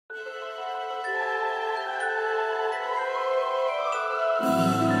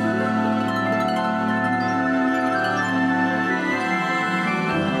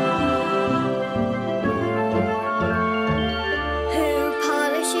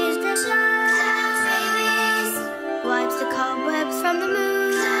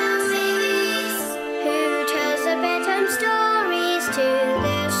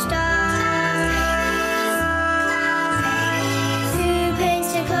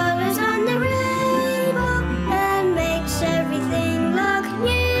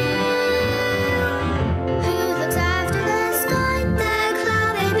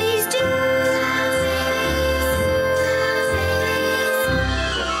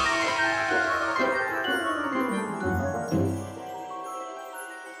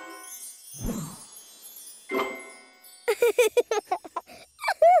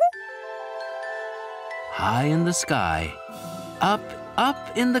the sky. Up,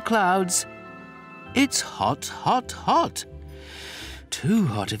 up in the clouds. It's hot, hot, hot. Too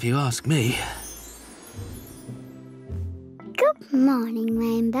hot if you ask me. Good morning,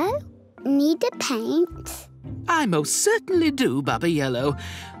 Rainbow. Need a paint? I most certainly do, Baba Yellow.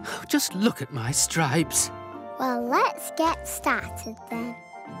 Just look at my stripes. Well, let's get started then.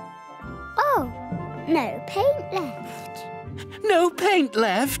 Oh, no paint left. No paint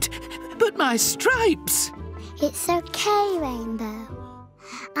left, but my stripes. It's okay, Rainbow.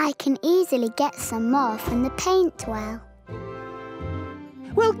 I can easily get some more from the paintwell.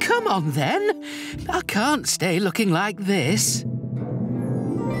 Well, come on then. I can't stay looking like this.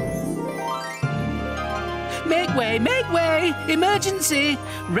 Make way, make way! Emergency!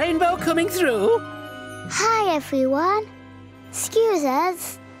 Rainbow coming through. Hi, everyone. Excuse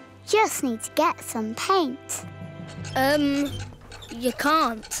us. Just need to get some paint. You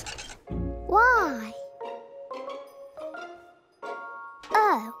can't. Why?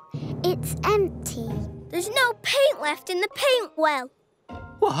 Oh, it's empty. There's no paint left in the paint well.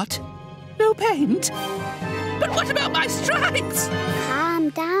 What? No paint? But what about my stripes? Calm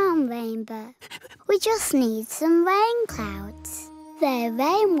down, Rainbow. We just need some rain clouds. The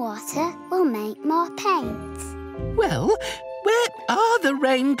rainwater will make more paint. Well, where are the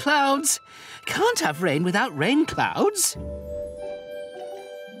rain clouds? Can't have rain without rain clouds.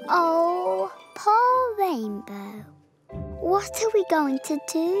 Oh, poor Rainbow. What are we going to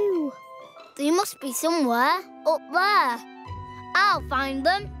do? They must be somewhere up there. I'll find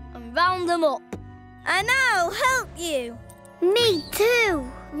them and round them up. And I'll help you. Me too.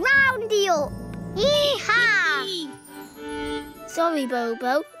 Roundy up. Yee-haw! Sorry,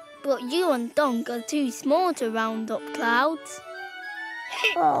 Bobo, but you and Donk are too small to round up clouds.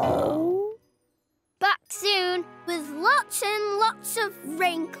 Oh. Back soon with lots and lots of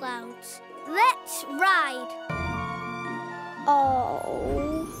rain clouds. Let's ride.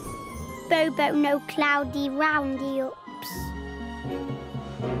 Oh. Bobo, no cloudy roundy ups.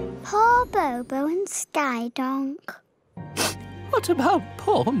 Poor Bobo and Skydonk. What about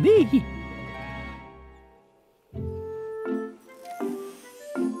poor me?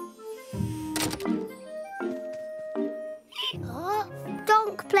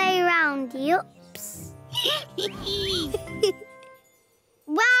 Donk play roundy ups.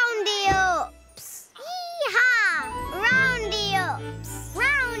 Roundy ups. Yee-haw! Roundy ups.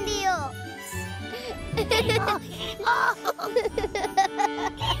 Roundy ups.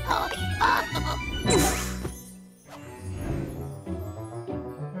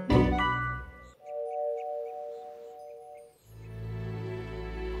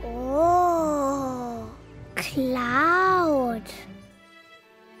 Oh, cloud.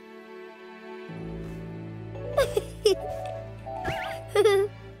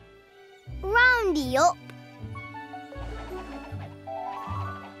 Roundy up.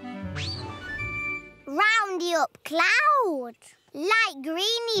 Roundy up cloud. Like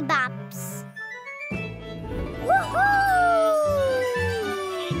Greenie Babs. Woohoo!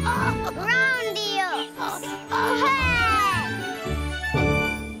 Roundy ups. Hey!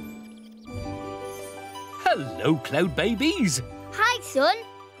 Hello, Cloudbabies. Hi, Sun.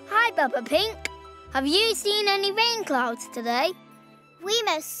 Hi, Baba Pink. Have you seen any rain clouds today? We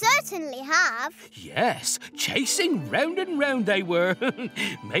most certainly have. Yes, chasing round and round they were.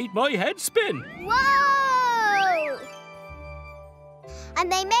 Made my head spin. Whoa!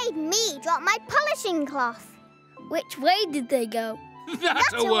 And they made me drop my polishing cloth. Which way did they go?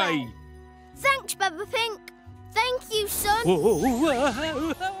 That away. Thanks, Baba Pink. Thank you, Sun.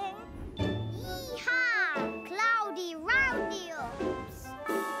 Yee-haw! Cloudy roundy ups.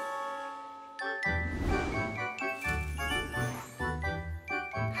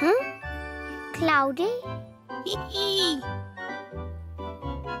 Huh? Cloudy?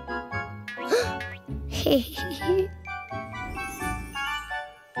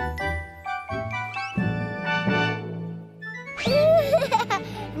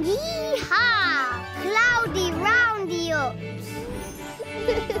 Yee-haw! Cloudy roundy ups.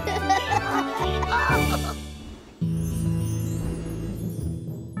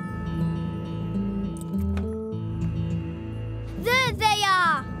 There they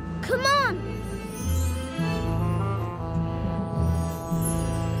are. Come on.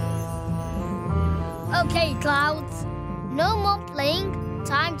 Okay, clouds. No more playing.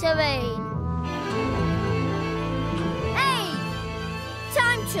 Time to rain. Hey!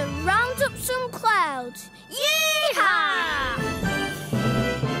 Time to round up some clouds. Yee-haw!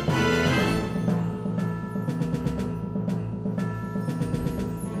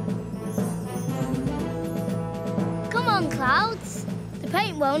 Come on, clouds. The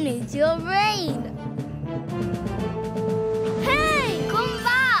paintwell needs your rain.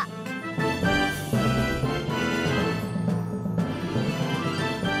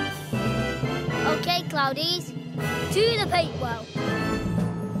 Cloudies. To the paintwell.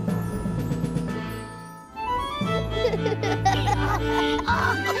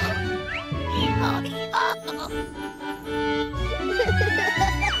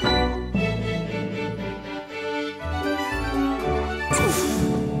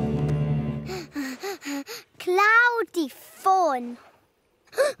 Cloudy fun.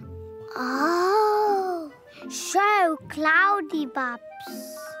 Oh, show Cloudy Babs.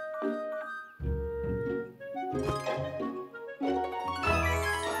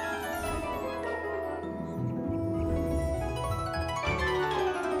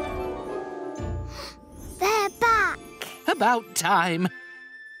 They're back. About time.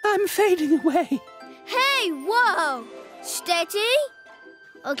 I'm fading away. Hey, whoa! Steady.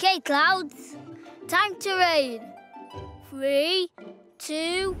 Okay, Clouds. Time to rain. 3,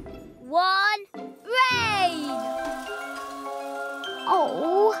 2, 1, rain!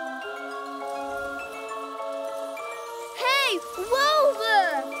 Oh. Hey, whoa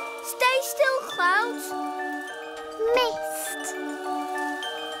there! Stay still, Clouds. Mist.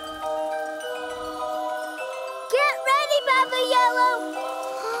 Get ready, Baba Yellow.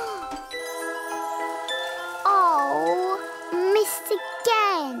 Oh, mist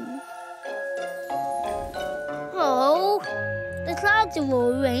again. Oh, the clouds are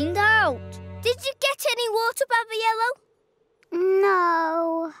all rained out. Did you get any water, Baba Yellow?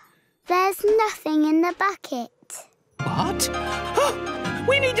 No, there's nothing in the bucket. What?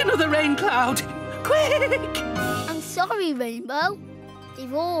 We need another rain cloud. Quick! I'm sorry, Rainbow.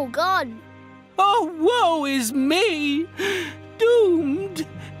 They've all gone. Oh, woe is me! Doomed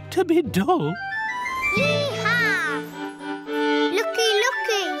to be dull. Yee-haw! Looky,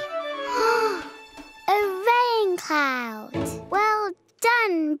 looky! A rain cloud. Well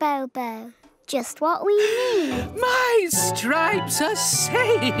done, Bobo. Just what we need. My stripes are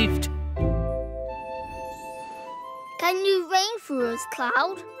saved. Can you rain for us,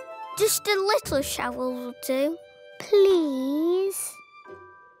 Cloud? Just a little shower or two. Please.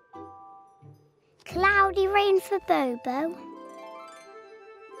 Cloudy rain for Bobo.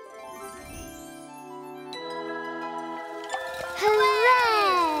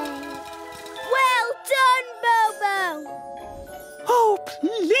 Hooray! Well done, Bobo! Oh,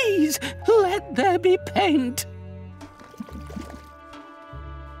 please, let there be paint.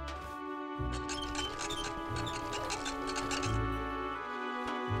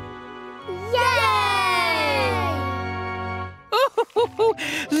 Yay! Oh,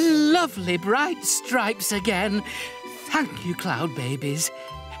 lovely bright stripes again. Thank you, Cloudbabies.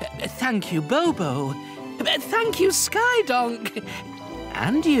 Thank you, Bobo. Thank you, Skydonk.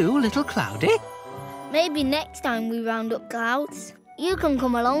 And you, little Cloudy. Maybe next time we round up clouds, you can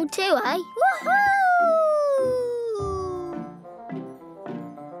come along too, eh? Woohoo!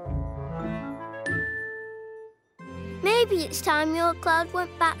 Maybe it's time your cloud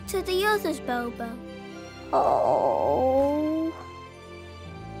went back to the others, Bobo. Oh.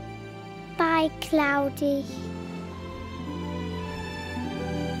 Bye, Cloudy.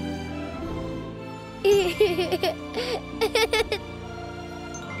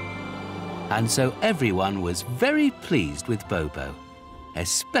 And so everyone was very pleased with Bobo,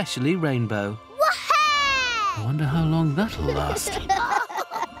 especially Rainbow. Wahey! I wonder how long that'll last.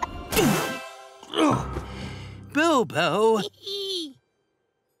 Bobo!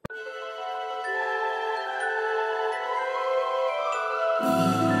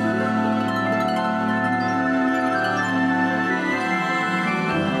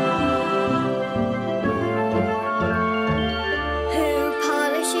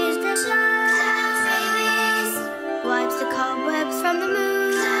 From the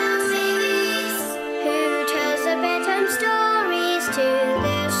moon. Cloudbabies. Who tells the bedtime stories to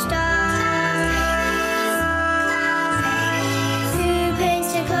the stars? Cloudbabies. Who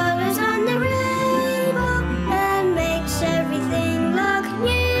paints the colours on the rainbow and makes everything look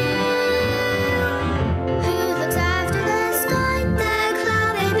new? Who looks after the sky? The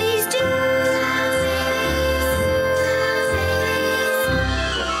Cloudbabies do.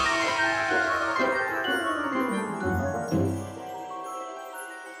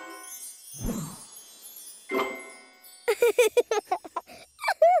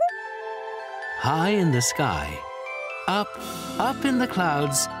 High in the sky, up in the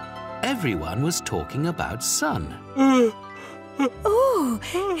clouds, everyone was talking about Sun. Oh,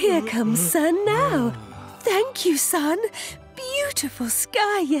 here comes Sun now. Thank you, Sun. Beautiful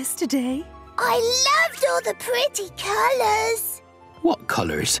sky yesterday. I loved all the pretty colours. What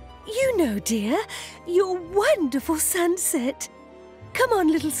colours? You know, dear, your wonderful sunset. Come on,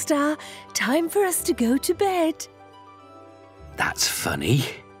 little star. Time for us to go to bed. That's funny.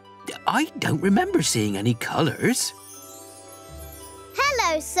 I don't remember seeing any colours.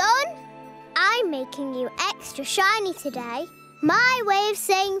 Hello, Sun. I'm making you extra shiny today. My way of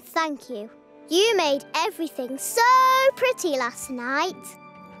saying thank you. You made everything so pretty last night.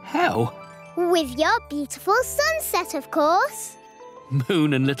 How? With your beautiful sunset, of course.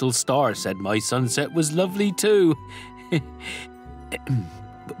 Moon and Little Star said my sunset was lovely too.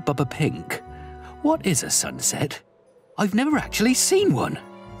 Bubba Pink, what is a sunset? I've never actually seen one.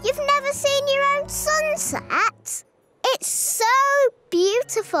 You've never seen your own sunset? It's so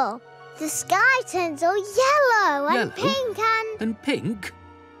beautiful. The sky turns all yellow and pink and... And pink?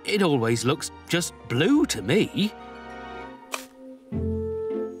 It always looks just blue to me.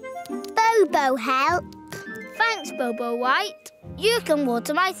 Bobo help. Thanks, Bobo White. You can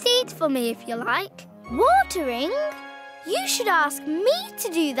water my seeds for me if you like. Watering? You should ask me to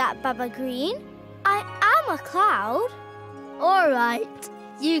do that, Baba Green. I am a cloud. All right,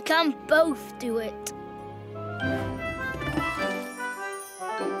 you can both do it.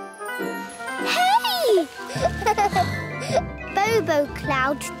 Hey! Bobo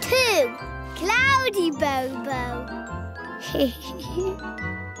Cloud 2. Cloudy Bobo. Hey!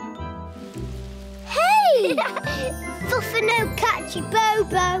 Fuffa no catchy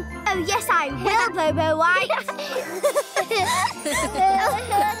Bobo. Oh, yes, I will, Bobo White.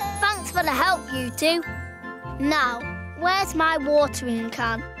 Thanks for the help, you two. Now, where's my watering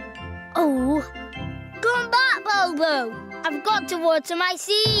can? Oh, come back, Bobo. I've got to water my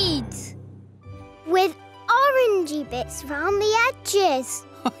seeds. With orangey bits round the edges.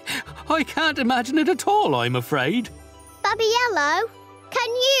 I can't imagine it at all, I'm afraid. Baby Yellow, can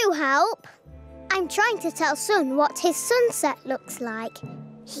you help? I'm trying to tell Sun what his sunset looks like.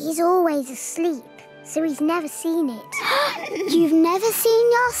 He's always asleep, so he's never seen it. You've never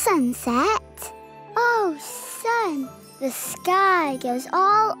seen your sunset? Oh, Sun, the sky goes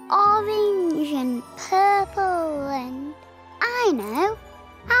all orange and purple and... I know.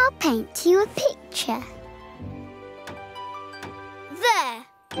 I'll paint you a picture. There.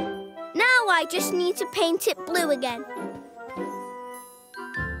 Now I just need to paint it blue again.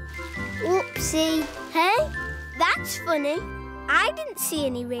 Whoopsie. Hey, that's funny. I didn't see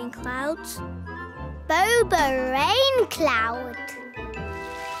any rain clouds. Bobo Rain Cloud.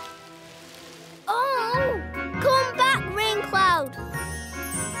 Oh, come back, rain cloud.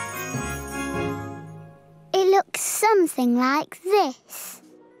 It looks something like this.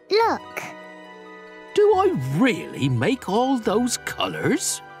 Look. Do I really make all those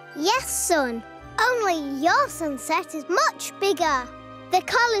colours? Yes, Sun. Only your sunset is much bigger. The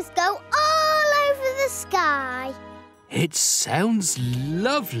colours go all over the sky. It sounds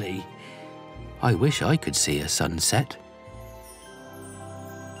lovely. I wish I could see a sunset.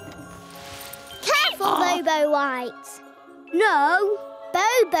 Careful, Bobo White. No,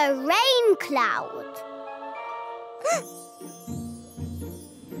 Bobo Rain Cloud.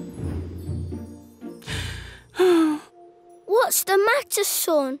 What's the matter,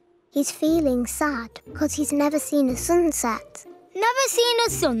 Sun? He's feeling sad because he's never seen a sunset. Never seen a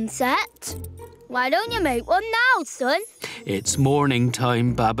sunset? Why don't you make one now, Sun? It's morning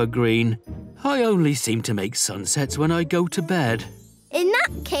time, Baba Green. I only seem to make sunsets when I go to bed. In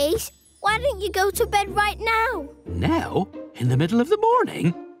that case, why don't you go to bed right now? Now? In the middle of the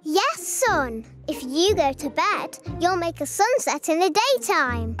morning? Yes, Sun. If you go to bed, you'll make a sunset in the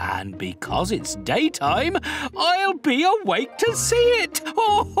daytime. And because it's daytime, I'll be awake to see it.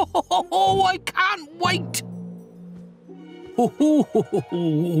 Oh, I can't wait. Oh,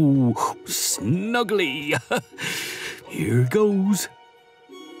 snuggly. Here goes.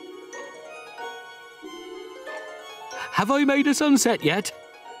 Have I made a sunset yet?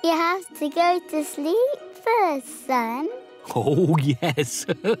 You have to go to sleep first, Sun. Oh, yes.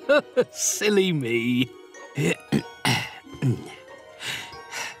 Silly me.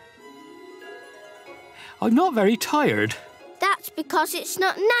 I'm not very tired. That's because it's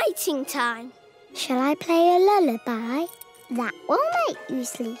not nighting time. Shall I play a lullaby? That will make you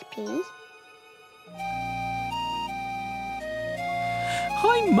sleepy.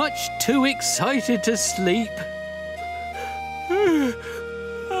 I'm much too excited to sleep.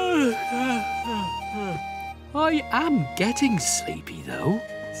 I am getting sleepy, though.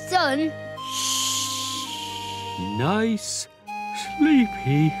 Sun. Nice,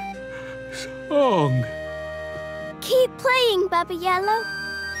 sleepy song. Keep playing, Baba Yellow.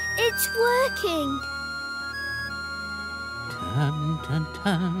 It's working.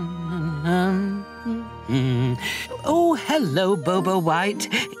 Oh, hello, Bobo White.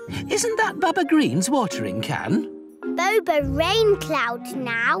 Isn't that Baba Green's watering can? Bobo Rain Cloud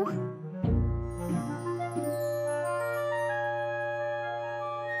now.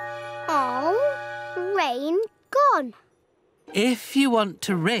 Oh, rain gone. If you want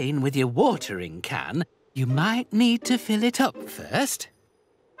to rain with your watering can, you might need to fill it up first.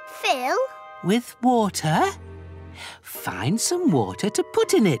 Fill? With water. Find some water to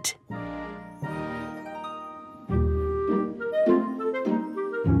put in it.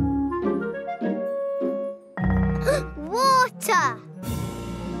 Water!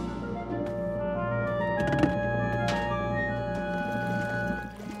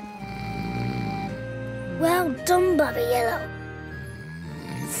 Well done, Baba Yellow.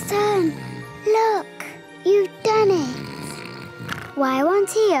 Son, look, you've done it. Why won't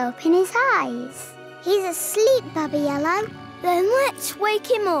he open his eyes? He's asleep, Baba Yellow. Then let's wake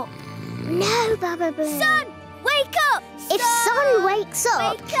him up. No, Baba Blue. Sun, wake up! If Sun wakes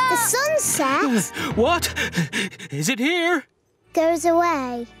up, Wake up! the sunset What? Is it here? goes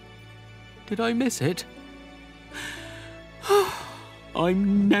away. Did I miss it?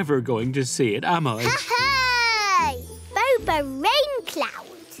 I'm never going to see it, am I? Hey! Boba Rain Cloud.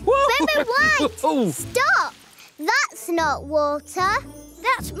 Whoa! Boba White! Oh. Stop! That's not water.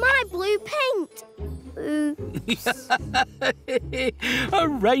 That's my blue paint. A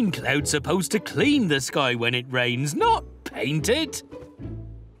rain cloud's supposed to clean the sky when it rains, not paint it.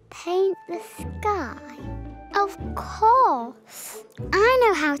 Paint the sky? Of course. I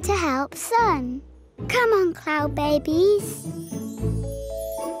know how to help Sun. Come on, Cloud Babies.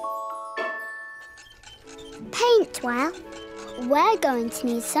 Paintwell, we're going to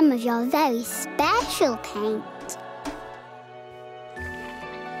need some of your very special paint.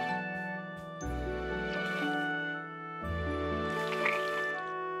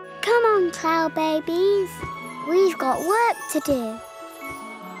 Come on, Cloud Babies. We've got work to do.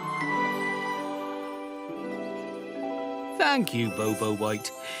 Thank you, Bobo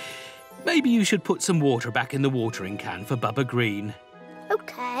White. Maybe you should put some water back in the watering can for Bubba Green.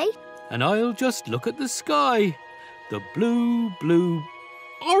 Okay. And I'll just look at the sky. The blue,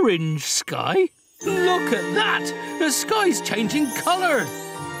 orange sky. Look at that! The sky's changing colour.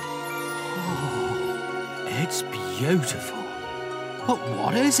 Oh, it's beautiful. But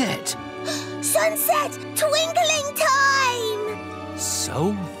what is it? Sunset! Twinkling time!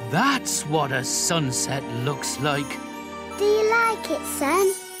 So that's what a sunset looks like. Do you like it,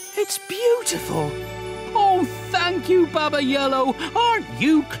 Sun? It's beautiful. Oh, thank you, Baba Yellow. Aren't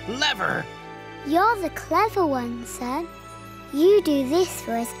you clever? You're the clever one, Sun. You do this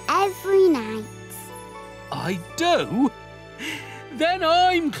for us every night. I do? Then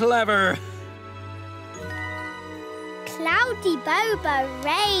I'm clever. Cloudy Boba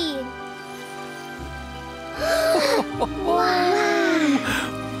Rain. Wow!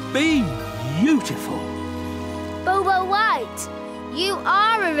 Beautiful. Bobo White, you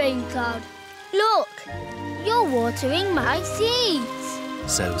are a rain cloud. Look, you're watering my seeds.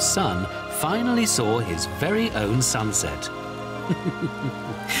 So Sun finally saw his very own sunset.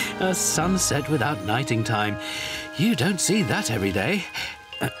 A sunset without nighting time. You don't see that every day.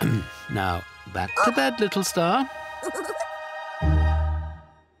 Now, back to bed, little star.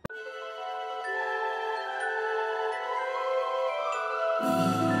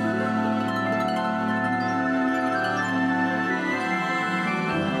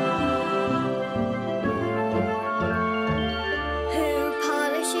 Who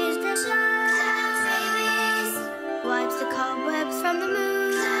polishes the snow? Wipes the cobwebs from the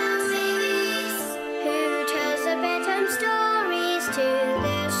moon? Who tells the bedtime stories to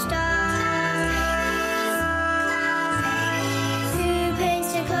the stars? Who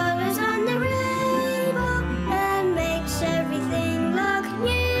paints the colours on the rainbow and makes everything look new?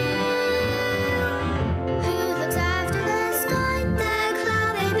 Who looks after the sky? The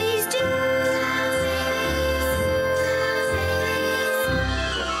cloud babies do.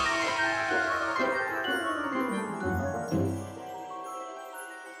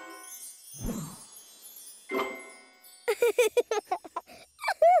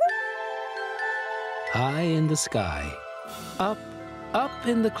 High in the sky, up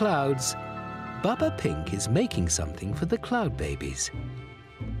in the clouds, Bubba Pink is making something for the Cloud Babies.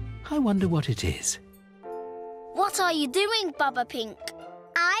 I wonder what it is. What are you doing, Bubba Pink?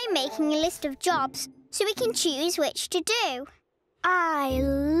 I'm making a list of jobs so we can choose which to do. I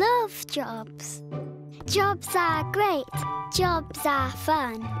love jobs. Jobs are great. Jobs are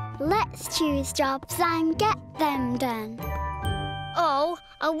fun. Let's choose jobs and get them done. Oh,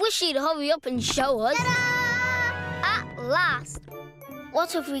 I wish you'd hurry up and show us. Ta-da! At last.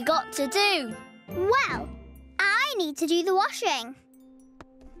 What have we got to do? Well, I need to do the washing.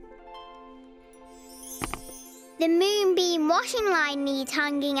 The moonbeam washing line needs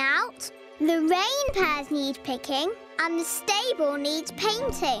hanging out. The rain pears need picking. And the stable needs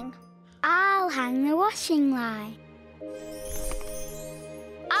painting. I'll hang the washing line.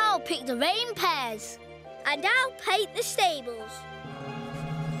 I'll pick the rain pears. And I'll paint the stables.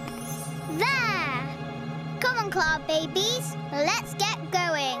 There! Come on, Cloudbabies. Let's get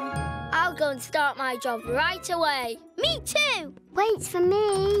going. I'll go and start my job right away. Me too! Wait for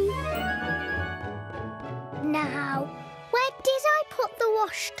me. Now, where did I put the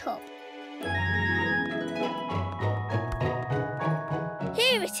wash tub?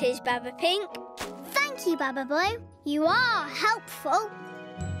 Here it is, Baba Pink. Thank you, Baba Blue. You are helpful.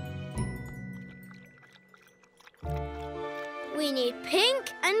 We need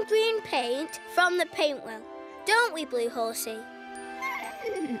pink and green paint from the paintwell. Don't we, Blue Horsey?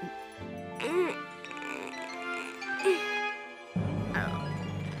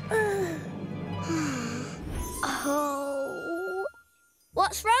 Oh.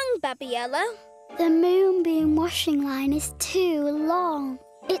 What's wrong, Baba Yellow? The moonbeam washing line is too long.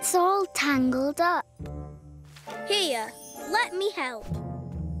 It's all tangled up. Here, let me help.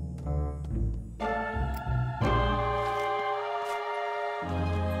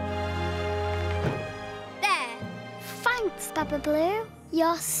 There. Thanks, Baba Blue.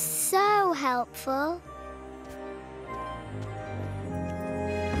 You're so helpful.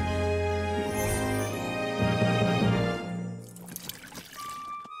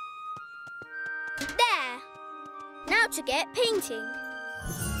 There. Now to get painting.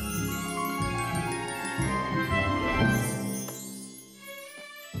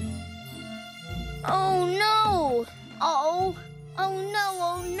 Oh no! Oh no,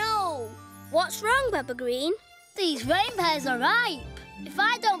 oh no! What's wrong, Baba Green? These rain pears are ripe. If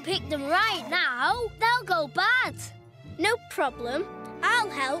I don't pick them right now, they'll go bad. No problem. I'll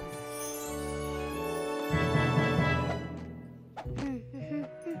help.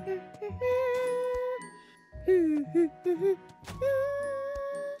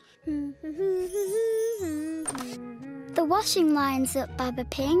 The washing line's up, Baba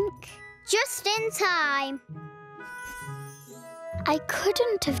Pink. Just in time. I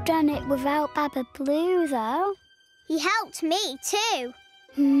couldn't have done it without Baba Blue, though. He helped me, too.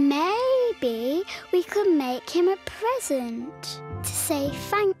 Maybe we could make him a present to say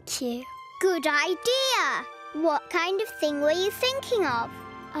thank you. Good idea. What kind of thing were you thinking of?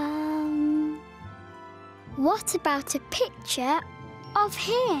 What about a picture of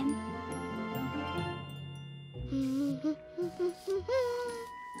him?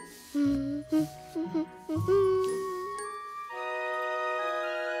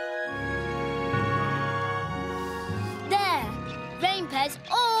 There! Rain pears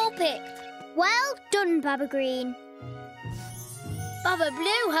all picked. Well done, Baba Green. Baba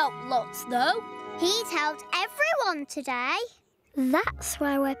Blue helped lots, though. He's helped everyone today. That's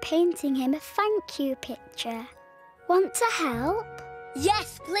why we're painting him a thank you picture. Want to help?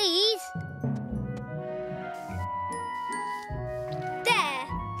 Yes, please. There.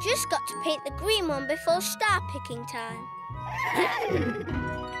 Just got to paint the green one before star picking time.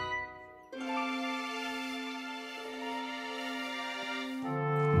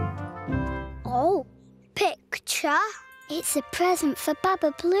 Oh, picture. It's a present for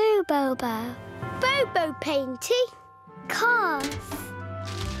Baba Blue, Bobo. Bobo painty. Cars.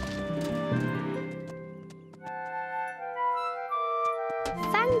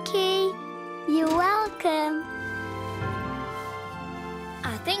 Thank you. You're welcome.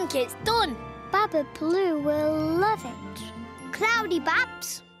 I think it's done. Baba Blue will love it. Cloudy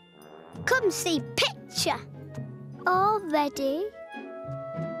Babs, come see picture. All ready?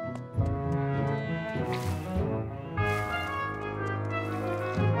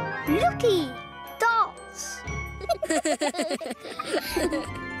 Looky, dots.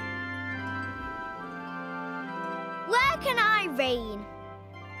 Where can I rain?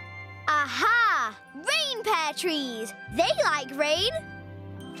 Aha! Rain pear trees. They like rain.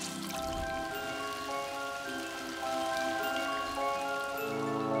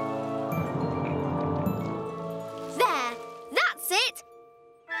 There, that's it.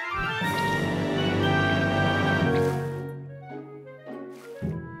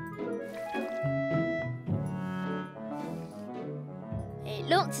 It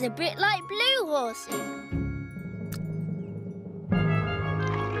looks a bit like Blue Horsey.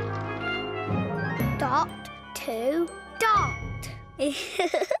 Dot to dot.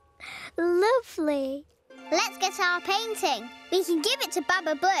 Lovely. Let's get our painting. We can give it to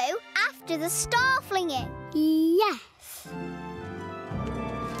Baba Blue after the star flinging. Yes.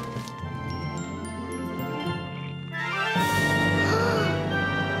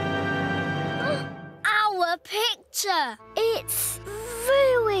 Our picture. It's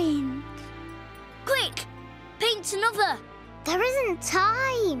ruined. Quick, paint another. There isn't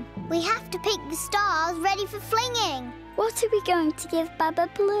time. We have to pick the stars ready for flinging. What are we going to give Baba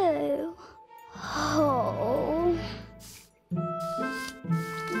Blue? Oh.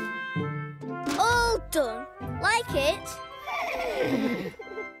 All done. Like it?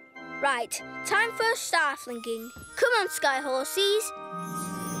 Right, time for star flinging. Come on, Sky Horses.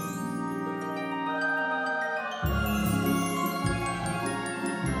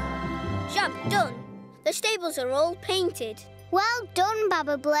 Job done. The stables are all painted. Well done,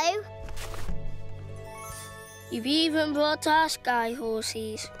 Baba Blue. You've even brought our Sky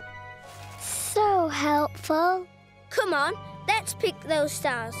Horses. So helpful. Come on, let's pick those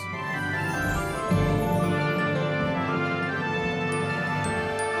stars.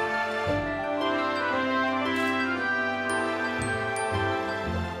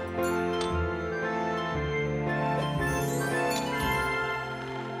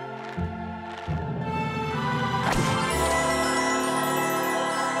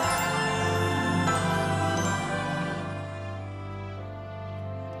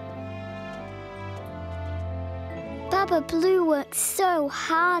 Baba Blue worked so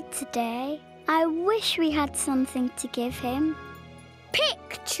hard today. I wish we had something to give him.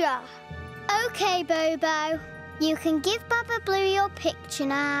 Picture. OK, Bobo. You can give Baba Blue your picture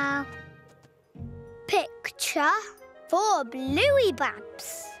now. Picture for Bluey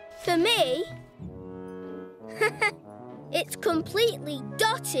Babs. For me? It's completely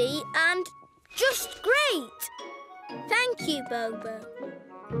dotty and just great. Thank you, Bobo.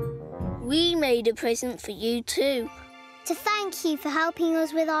 We made a present for you too. To thank you for helping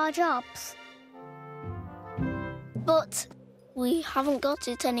us with our jobs. But we haven't got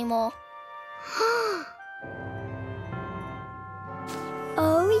it anymore.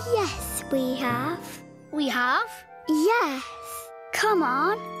 Oh, yes, we have. We have? Yes. Come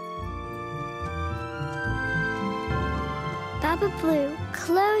on. Baba Blue,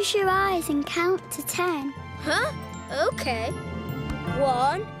 close your eyes and count to 10. Huh? OK.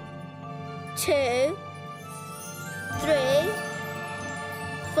 1, 2, 3,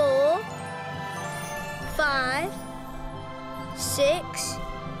 4, 5, 6,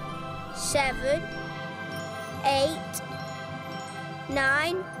 7, 8,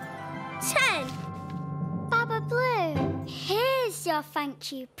 9, 10. Baba Blue, here's your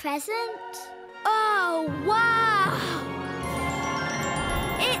thank you present. Oh, wow!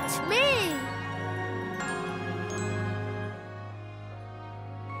 It's me!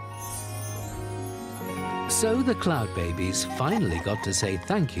 So the Cloudbabies finally got to say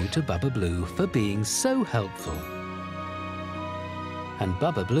thank you to Baba Blue for being so helpful. And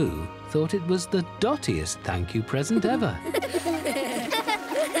Baba Blue thought it was the dottiest thank you present ever.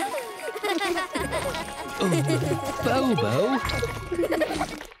 Oh, Bobo!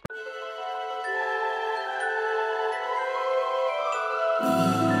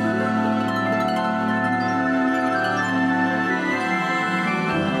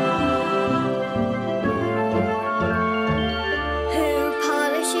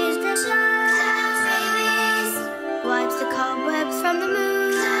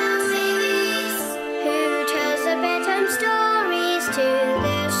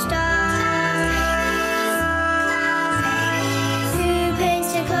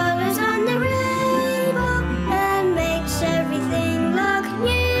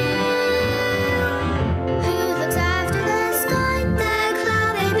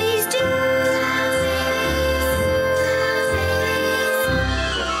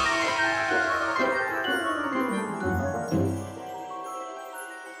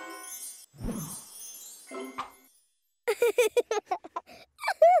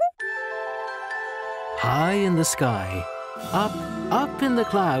 High in the sky, up in the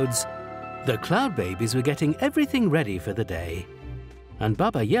clouds, the Cloudbabies were getting everything ready for the day. And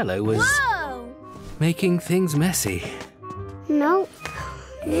Baba Yellow was making things messy. Nope,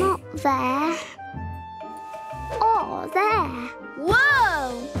 not there. Or there.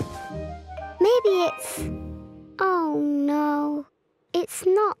 Whoa! Maybe it's... Oh, no. It's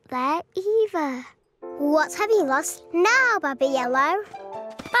not there either. What have you lost now, Baba Yellow?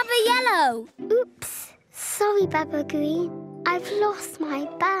 Baba Yellow! Oops. Sorry, Baba Green. I've lost my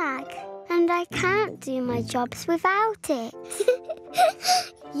bag and I can't do my jobs without it.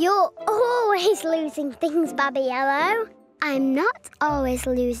 You're always losing things, Baba Yellow. I'm not always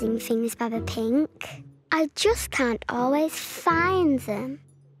losing things, Baba Pink. I just can't always find them.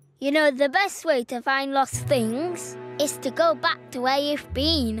 You know, the best way to find lost things is to go back to where you've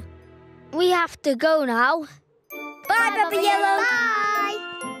been. We have to go now. Bye, Baba Yellow. Bye.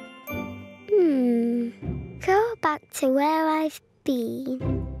 Go back to where I've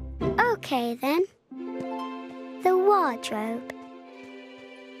been. OK, then. The wardrobe.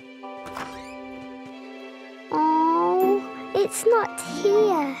 Oh, it's not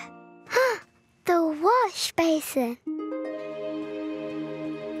here. The wash basin.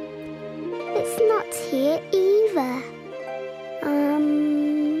 It's not here either.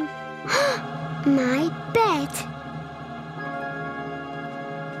 My bed.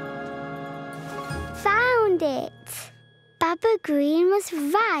 Found it. Baba Green was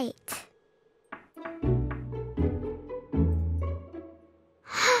right.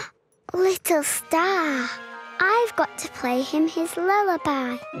 Little Star. I've got to play him his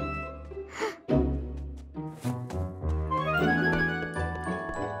lullaby.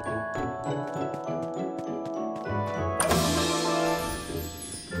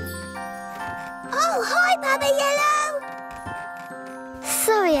 Oh, hi, Baba Yellow.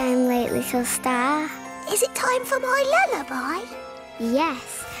 Sorry I'm late, Little Star. Is it time for my lullaby?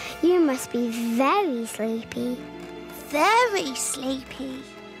 Yes, you must be very sleepy. Very sleepy.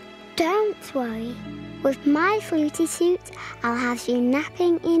 Don't worry. With my fluty suit, I'll have you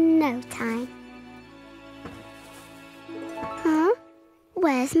napping in no time. Huh?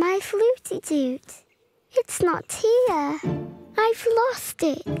 Where's my fluty suit? It's not here. I've lost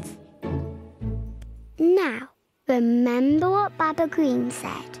it. Now, remember what Baba Green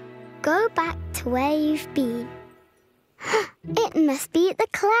said. Go back to where you've been. It must be at the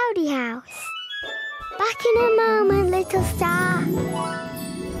Cloudy House. Back in a moment, Little Star.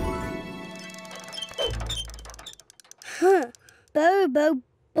 Bobo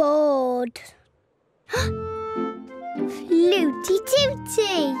bored. Fluty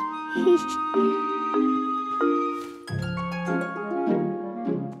Tooty!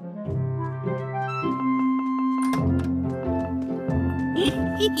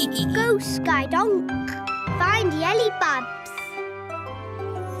 Go, Skydonk. Find Yelly Babs.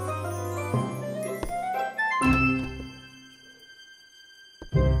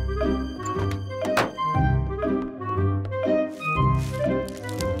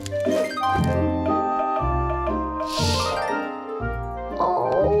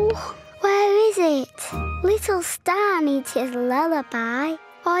 Oh, where is it? Little Star needs his lullaby,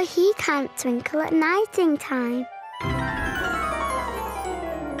 or he can't twinkle at nighting time.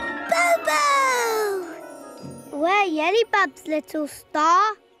 Bobo! Where Yelly Babs, Little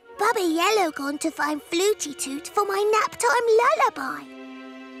Star? Baba Yellow gone to find Fluty Toot for my nap time lullaby.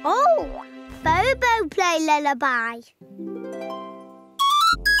 Oh, Bobo play lullaby.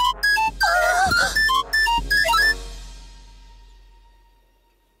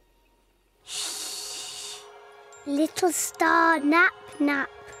 Little Star, nap, nap.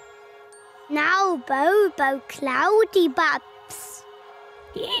 Now, Bobo, Cloudy Babs.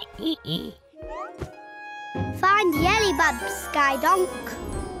 Find Yelly Babs, Skydonk.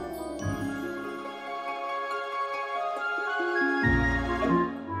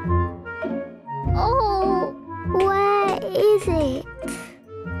 Oh, where is it?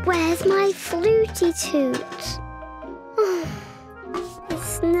 Where's my fluty toot?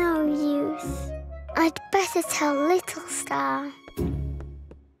 It's no use. I'd better tell Little Star.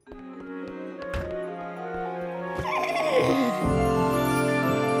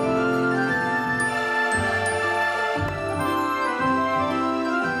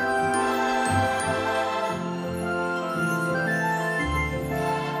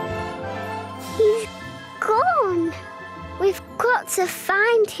 He's gone. We've got to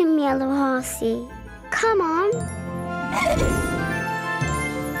find him, Yellow Horsey. Come on.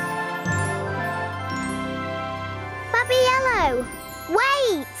 Baba Yellow,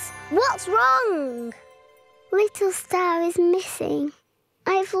 wait! What's wrong? Little Star is missing.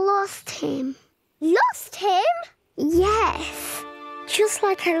 I've lost him. Lost him? Yes. Just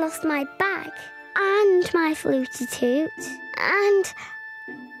like I lost my bag and my fluty toot and...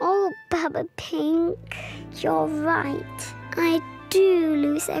 Oh, Baba Pink, you're right. I do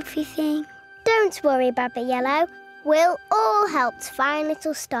lose everything. Don't worry, Baba Yellow. We'll all help to find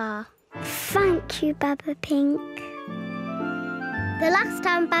Little Star. Thank you, Baba Pink. The last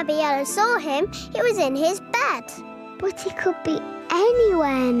time Baba Yellow saw him, he was in his bed. But he could be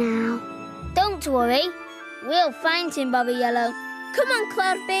anywhere now. Don't worry. We'll find him, Baba Yellow. Come on,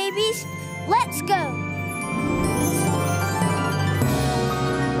 Cloudbabies. Let's go.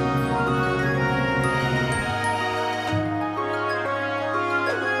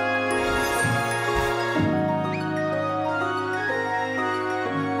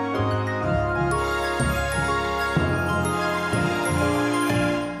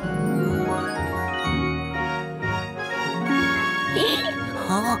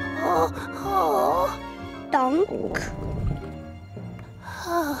 Donk.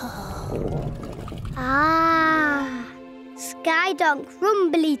 Ah, Skydonk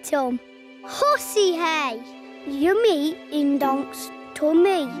rumbly tum. Horsey hay. Yummy in Donk's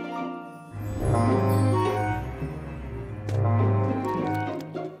tummy.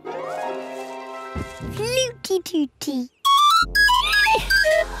 Fluty tooty.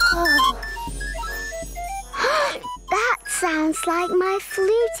 Oh. That sounds like my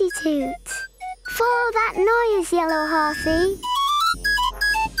fluty toot. Follow that noise, Yellow Horsey.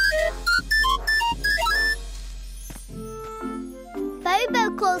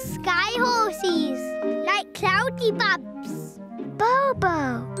 Bobo calls sky horses, like cloudy babs.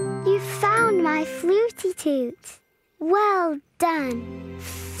 Bobo, you found my fluty toot. Well done.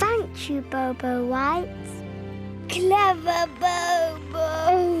 Thank you, Bobo White. Clever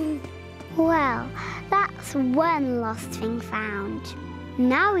Bobo. Well, that's one lost thing found.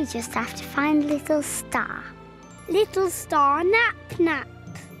 Now we just have to find Little Star. Little Star nap.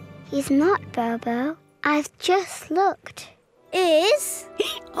 He's not, Bobo. I've just looked. Is?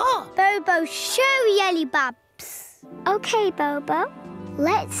 Bobo, show Yelly Babs. OK, Bobo.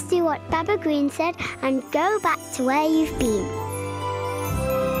 Let's do what Baba Green said and go back to where you've been.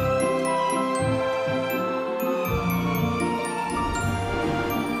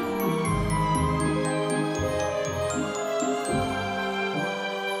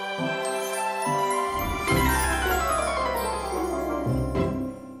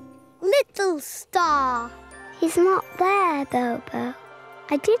 Little Star. He's not there, Bobo.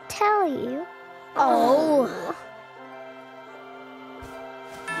 I did tell you. Oh.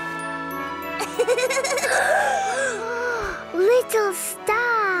 Little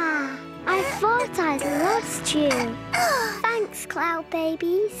Star. I thought I'd lost you. Thanks,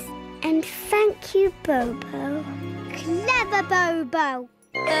 Cloudbabies. And thank you, Bobo. Clever Bobo.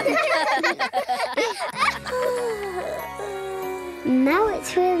 Now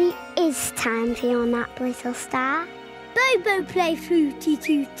it really is time for your nap, Little Star. Bobo play Fluty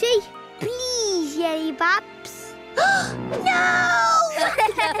Tooty. Please, Yelly Babs. No!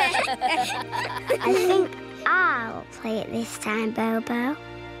 I think I'll play it this time, Bobo.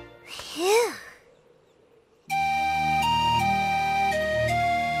 Phew.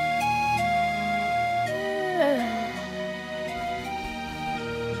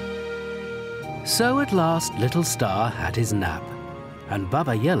 So at last Little Star had his nap, and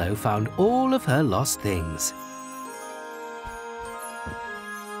Baba Yellow found all of her lost things.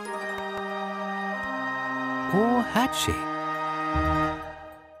 Or had she?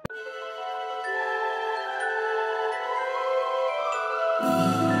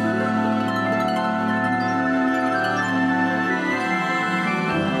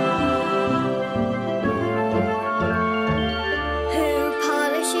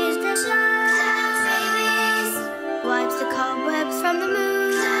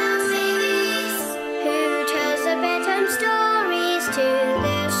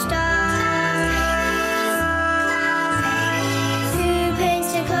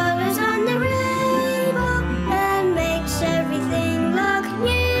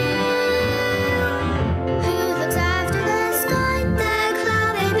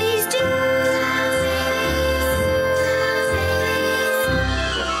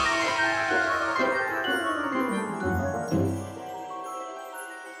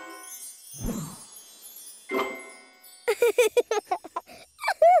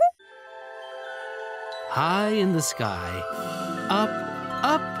 High in the sky,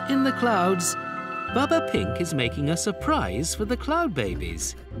 up in the clouds, Baba Pink is making a surprise for the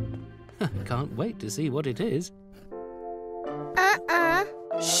Cloudbabies. Can't wait to see what it is.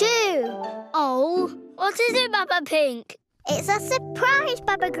 Shoo! Oh, what is it, Baba Pink? It's a surprise,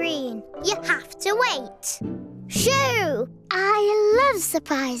 Baba Green. You have to wait. Shoo! I love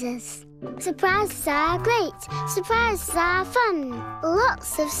surprises. Surprises are great. Surprises are fun.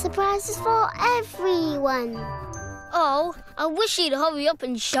 Lots of surprises for everyone. Oh, I wish you'd hurry up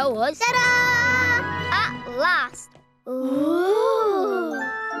and show us. Ta-da! At last. Ooh!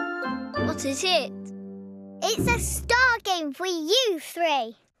 What is it? It's a star game for you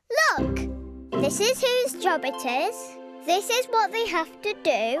three. Look, this is whose job it is. This is what they have to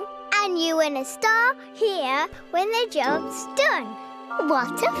do. And you win a star here when the job's done.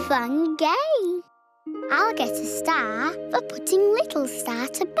 What a fun game. I'll get a star for putting Little Star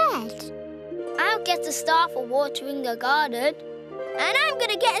to bed. I'll get a star for watering the garden. And I'm going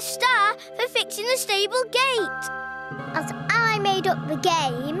to get a star for fixing the stable gate. As I made up the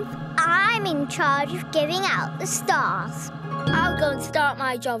game, I'm in charge of giving out the stars. I'll go and start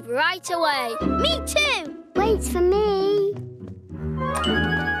my job right away. Me too! Wait for me.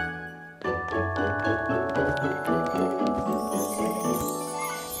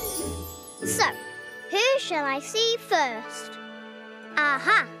 So, who shall I see first?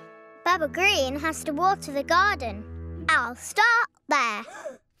 Aha! Baba Green has to water the garden. I'll start there.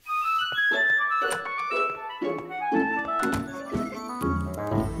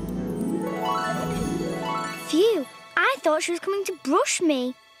 Phew, I thought she was coming to brush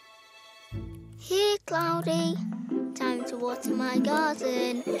me. Here, Cloudy. Time to water my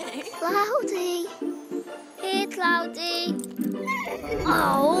garden. Cloudy. Here, Cloudy.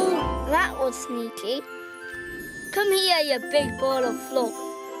 Oh, that was sneaky. Come here, you big ball of fluff.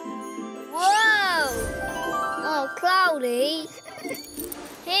 Whoa! Oh, Cloudy.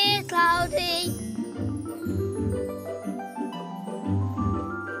 Here, Cloudy.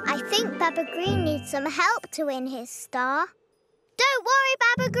 I think Baba Green needs some help to win his star. Don't worry,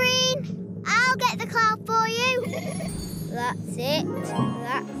 Baba Green. I'll get the cloud for you. That's it.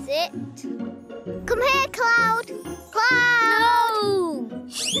 That's it. Come here, Cloud. Cloud! No!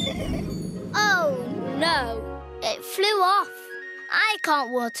 Oh, no. It flew off. I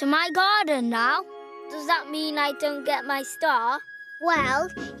can't water my garden now. Does that mean I don't get my star? Well,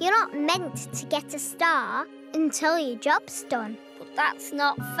 you're not meant to get a star until your job's done. But that's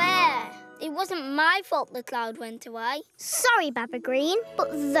not fair. It wasn't my fault the cloud went away. Sorry, Baba Green,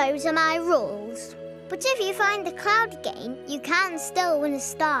 but those are my rules. But if you find the cloud again, you can still win a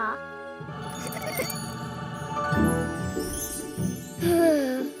star.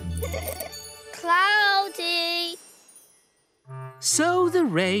 Cloudy! So the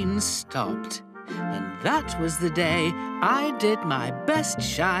rain stopped, and that was the day I did my best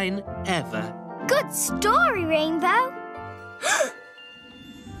shine ever. Good story, Rainbow.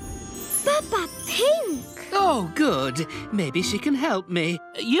 Baba Pink. Oh, good. Maybe she can help me.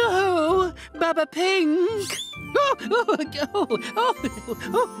 Yoo-hoo! Baba Pink! Oh, oh, oh, oh,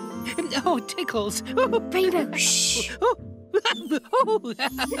 oh, oh, tickles. Oh, Rainbow, shh. oh, oh,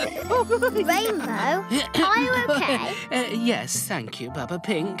 Rainbow, are you okay? yes, thank you, Baba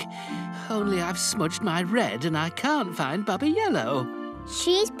Pink. Only I've smudged my red and I can't find Baba Yellow.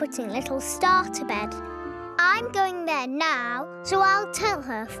 She's putting little Star to bed. I'm going there now, so I'll tell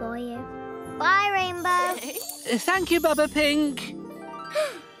her for you. Bye, Rainbow. Thank you, Baba Pink.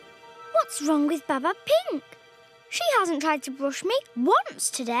 What's wrong with Baba Pink? She hasn't tried to brush me once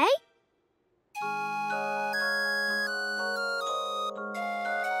today.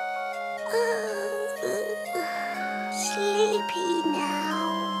 Sleepy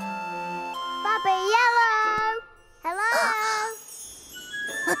now. Baba Yellow! Hello?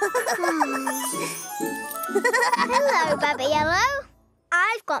 Hello, Baba Yellow.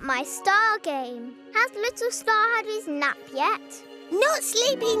 I've got my star game. Has Little Star had his nap yet? Not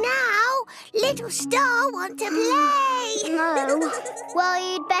sleepy now. Little Star want to play. No. Well,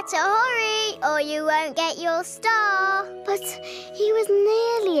 you'd better hurry or you won't get your star. But he was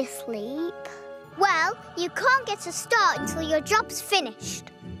nearly asleep. Well, you can't get a star until your job's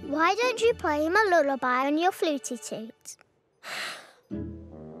finished. Why don't you play him a lullaby on your fluty toot?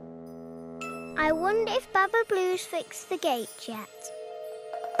 I wonder if Baba Blue's fixed the gate yet.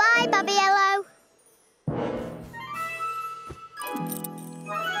 Bye, Baba Yellow.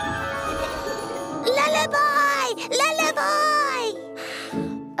 Lullaby! Lullaby!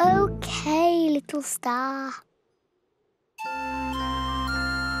 Okay, Little Star.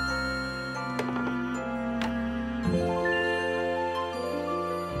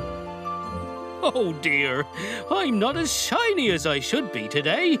 Oh, dear. I'm not as shiny as I should be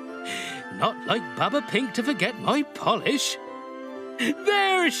today. Not like Baba Pink to forget my polish.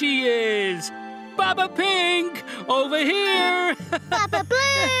 There she is! Baba Pink! Over here! Baba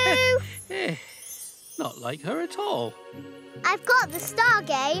Blue! Not like her at all. I've got the star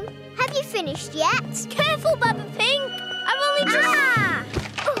game. Have you finished yet? Careful, Baba Pink! I've only just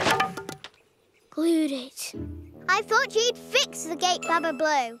glued it. I thought you'd fix the gate, Baba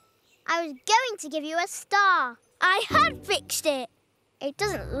Blue. I was going to give you a star. I had fixed it. It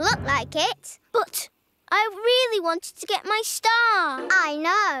doesn't look like it. But I really wanted to get my star. I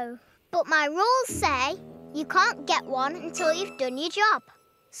know. But my rules say you can't get one until you've done your job.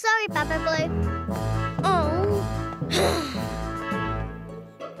 Sorry, Baba Blue. Oh.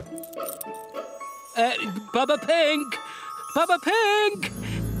 Baba Pink! Baba Pink!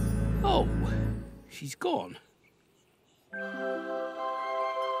 Oh, she's gone.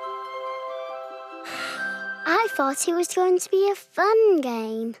 I thought it was going to be a fun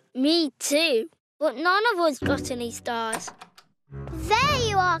game. Me too. But none of us got any stars. There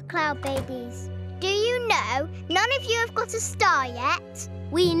you are, Cloudbabies. Do you know none of you have got a star yet?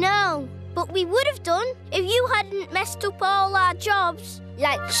 We know, but we would have done if you hadn't messed up all our jobs,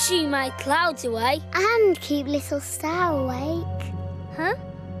 like shoo my clouds away. And keep Little Star awake. Huh?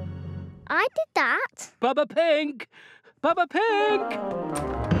 I did that. Baba Pink! Bubba Pink!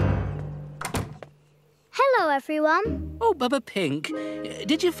 Hello, everyone. Oh, Bubba Pink,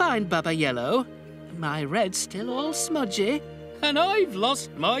 did you find Bubba Yellow? My red's still all smudgy, and I've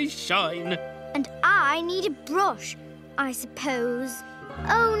lost my shine. And I need a brush, I suppose.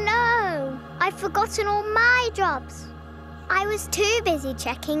 Oh, no. I've forgotten all my jobs. I was too busy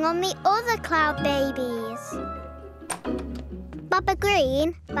checking on the other Cloudbabies. Bubba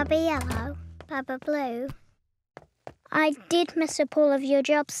Green, Bubba Yellow, Bubba Blue. I did mess up all of your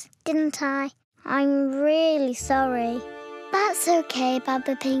jobs, didn't I? I'm really sorry. That's okay,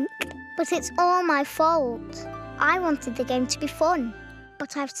 Bubba Pink. But it's all my fault. I wanted the game to be fun,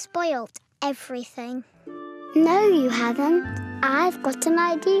 but I've spoilt everything. No, you haven't. I've got an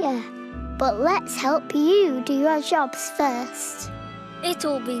idea. But let's help you do your jobs first.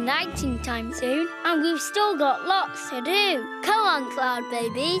 It'll be nighting time soon, and we've still got lots to do. Come on,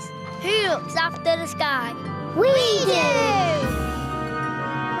 Cloudbabies. Who looks after the sky? We do!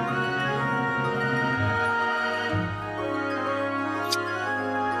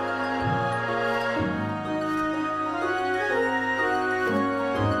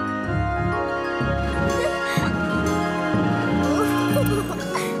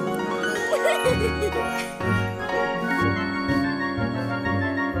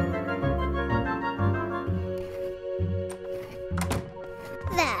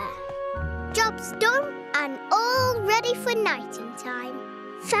 There. Job's done and all ready for nighting time.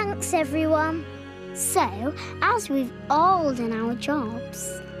 Thanks, everyone. So, as we've all done our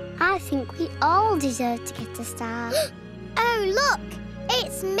jobs, I think we all deserve to get a star. Oh, look!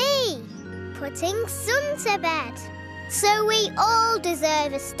 It's me! Putting Sun to bed. So we all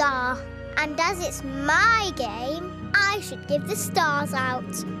deserve a star. And as it's my game, I should give the stars out.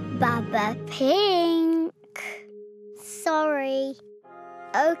 Bubba Pink. Sorry.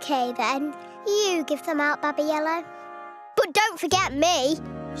 OK, then. You give them out, Bubba Yellow. But don't forget me.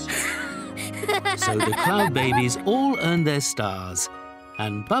 So the Cloudbabies all earned their stars,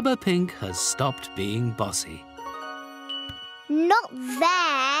 and Bubba Pink has stopped being bossy. Not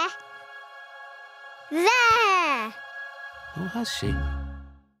there. There. Oh, has she?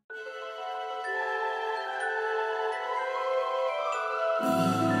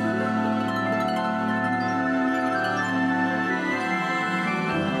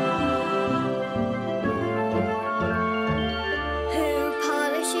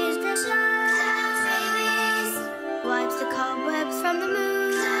 From the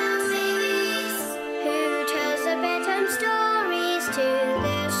moon, who tells the bedtime stories to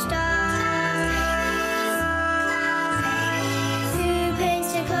the stars, who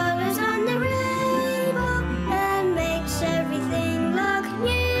paints the colours on the rainbow and makes everything look new,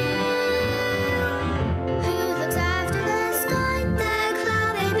 who looks after the sky, the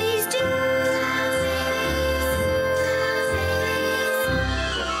Cloudbabies do.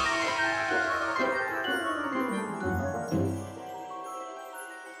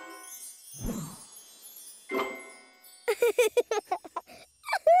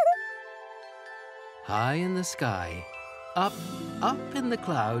 High in the sky, up in the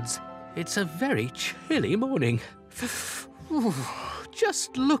clouds, it's a very chilly morning. Ooh,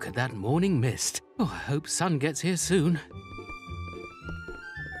 just look at that morning mist. Oh, I hope sun gets here soon.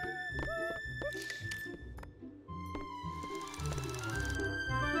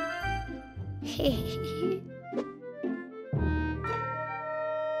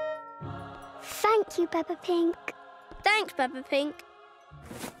 Thank you, Bubba Pink. Thanks, Bubba Pink.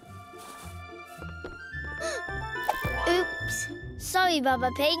 Oops. Sorry,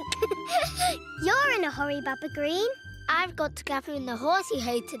 Bubba Pink. You're in a hurry, Bubba Green. I've got to gather in the horsey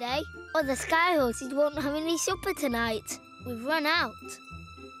hay today, or the sky horses won't have any supper tonight. We've run out.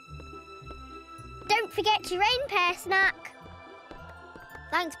 Don't forget your rain snack.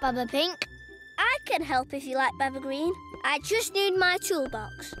 Thanks, Bubba Pink. I can help if you like, Bubba Green. I just need my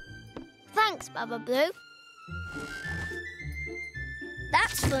toolbox. Thanks, Bubba Blue.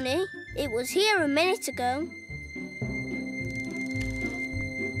 That's funny. It was here a minute ago.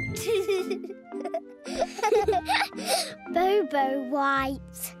 Bobo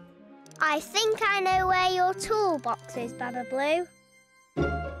White. I think I know where your toolbox is, Bubba Blue.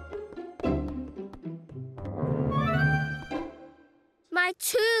 My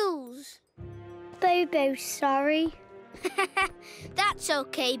tools. Bobo, sorry. That's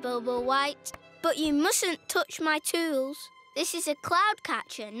okay, Bobo White. But you mustn't touch my tools. This is a cloud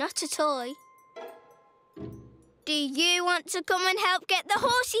catcher, not a toy. Do you want to come and help get the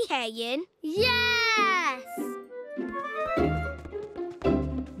horsey hay in? Yes!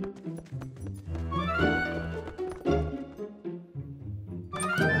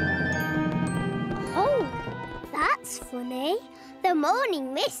 Oh, that's That's funny. The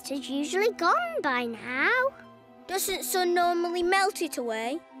morning mist has usually gone by now. Doesn't sun normally melt it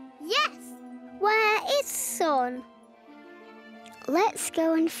away? Yes. Where is Sun? Let's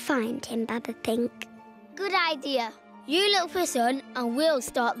go and find him, Baba Pink. Good idea. You look for Sun and we'll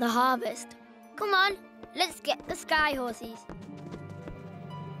start the harvest. Come on, let's get the sky horses.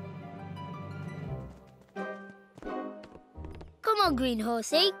 Come on, green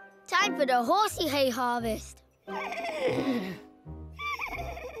horsey. Time for the horsey hay harvest.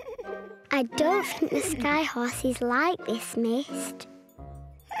 I don't think the sky horses like this mist.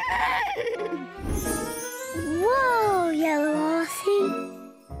 Whoa, yellow horsey.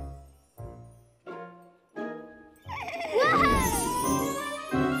 Whoa!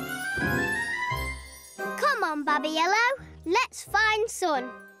 Come on, Baba Yellow. Let's find Sun.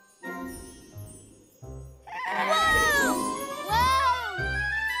 Whoa!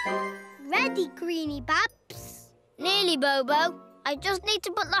 Whoa! Ready, Greenie Babs? Nearly, Bobo. I just need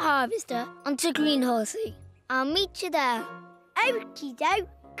to put the harvester onto green horsey. I'll meet you there. Okie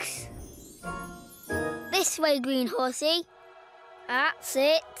dokes. This way, green horsey. That's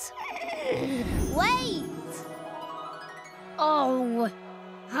it. Wait! Oh,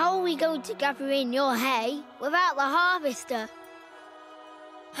 how are we going to gather in your hay without the harvester?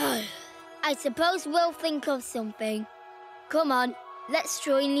 I suppose we'll think of something. Come on, let's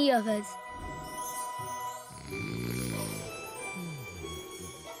join the others.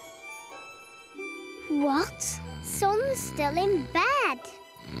 What? Sun's still in bed.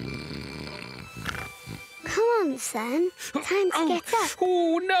 Come on, Sun. Time to get up.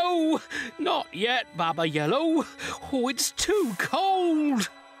 Oh, no! Not yet, Baba Yellow. Oh, it's too cold.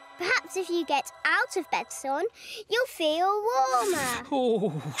 Perhaps if you get out of bed, Sun, you'll feel warmer.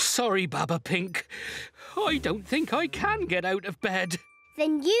 Oh, sorry, Baba Pink. I don't think I can get out of bed.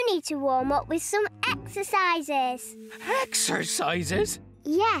 Then you need to warm up with some exercises. Exercises?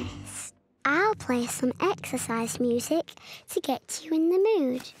 Yes. I'll play some exercise music to get you in the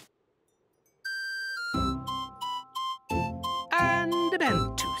mood. And a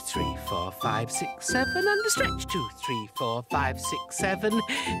bend. 2, 3, 4, 5, 6, 7. And a stretch. 2, 3, 4, 5, 6, 7.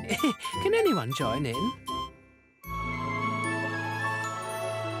 Can anyone join in?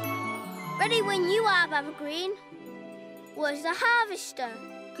 Ready when you are, Baba Green. Where's the harvester?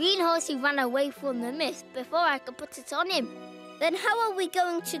 Green horsey ran away from the mist before I could put it on him. Then how are we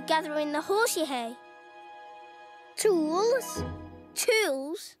going to gather in the horsey hay? Tools?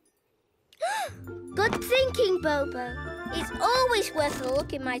 Tools? Good thinking, Bobo. It's always worth a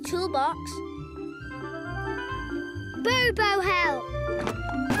look in my toolbox. Bobo, help!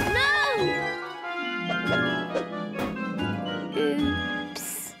 No!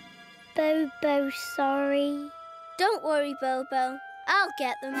 Oops. Bobo, sorry. Don't worry, Bobo. I'll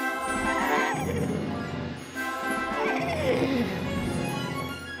get them.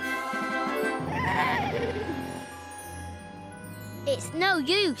 It's no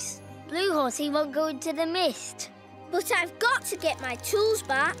use. Blue horsey won't go into the mist. But I've got to get my tools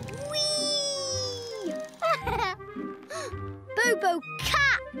back. Whee! Bobo,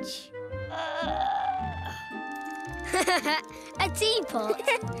 catch! A teapot.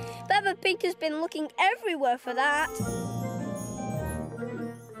 Baba Pink has been looking everywhere for that.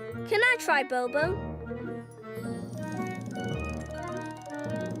 Can I try, Bobo?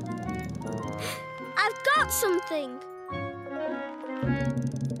 I've got something.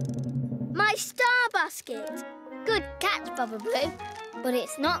 My star basket. Good catch, Baba Blue. But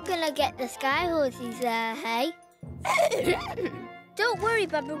it's not going to get the sky horses there, hey? Don't worry,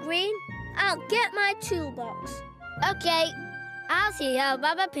 Baba Green. I'll get my toolbox. OK. I'll see how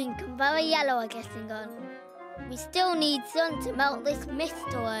Baba Pink and Baba Yellow are getting on. We still need sun to melt this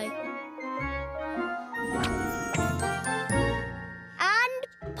mist away. And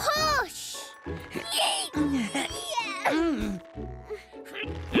push!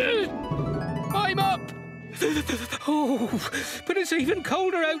 I'm up! Oh, but it's even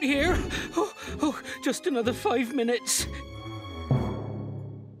colder out here. Oh, just another 5 minutes.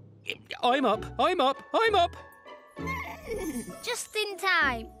 I'm up. Just in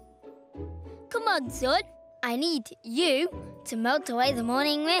time. Come on, Sun. I need you to melt away the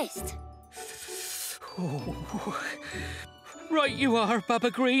morning mist. Oh. Right you are, Baba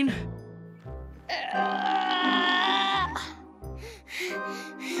Green.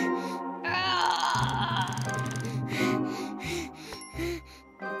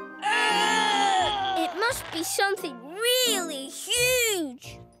 It must be something really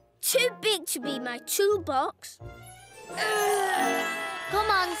huge. Too big to be my toolbox. Come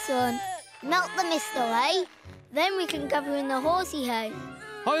on, Sun. Melt the mist away. Then we can gather in the horsey hay.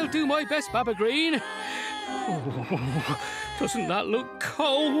 I'll do my best, Baba Green. Oh, doesn't that look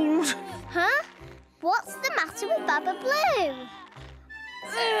cold? Huh? What's the matter with Baba Blue?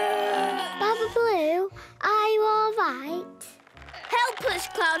 Baba Blue, are you all right? Help us,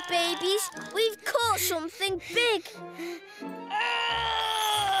 Cloudbabies. We've caught something big.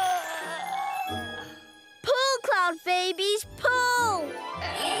 Pull, Cloudbabies, pull!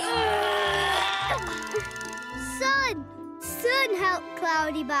 Sun! Sun, help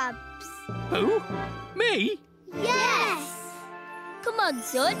Cloudy Babs. Who? Me? Yes! Come on,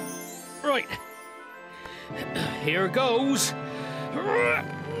 Sun. Right. Here goes.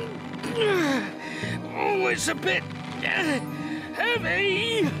 Oh, it's a bit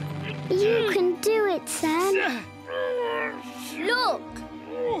heavy. You can do it, Sun. Look!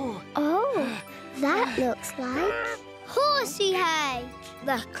 Oh, that looks like horsey hay.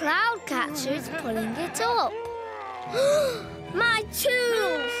 The cloud catcher is pulling it up. My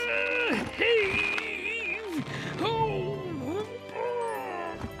tools!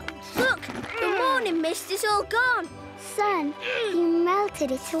 Look, the morning mist is all gone. Sun, you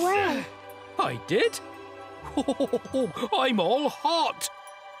melted it away. I did? I'm all hot.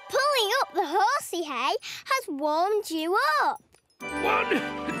 Pulling up the horsey hay has warmed you up. One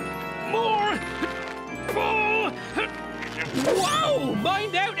more pull. Whoa!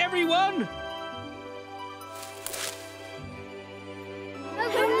 Mind out, everyone!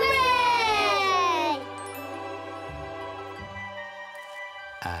 Hooray!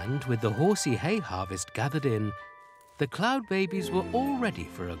 And with the horsey hay harvest gathered in, the Cloudbabies were all ready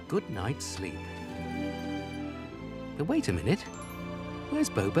for a good night's sleep. But wait a minute. Where's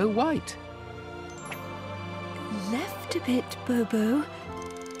Bobo White? Left a bit, Bobo.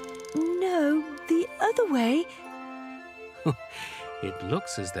 No, the other way. It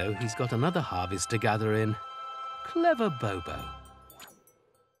looks as though he's got another harvest to gather in. Clever Bobo.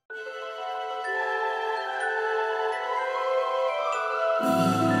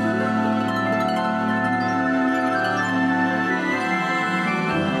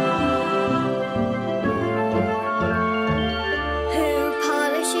 Who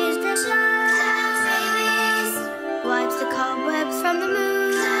polishes the snow? Wipes the cobwebs from the moon.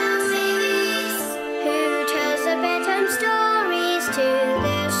 Who tells the bedtime stories to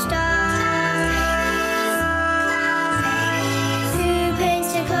the stars? Who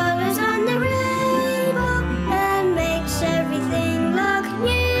paints the colours on the rainbow and makes everything look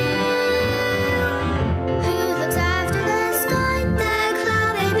new? Who looks after the sky? The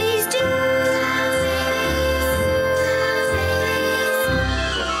Cloudbabies do.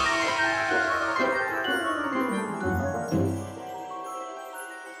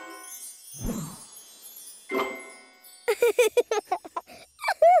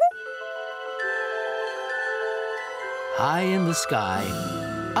 High in the sky,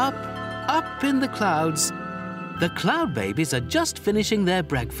 up in the clouds, the Cloudbabies are just finishing their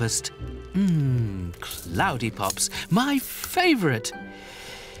breakfast. Cloudy Pops, my favourite.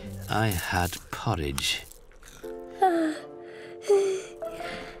 I had porridge.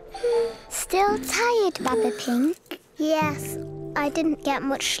 Still tired, Baba Pink? Yes, I didn't get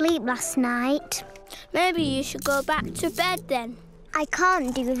much sleep last night. Maybe you should go back to bed then. I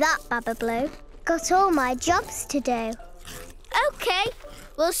can't do that, Baba Blue. Got all my jobs to do. Okay,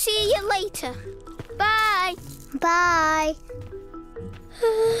 we'll see you later. Bye. Bye.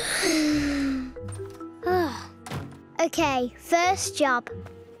 Okay, first job.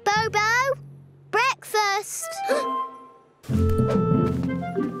 Bobo, breakfast. Oh!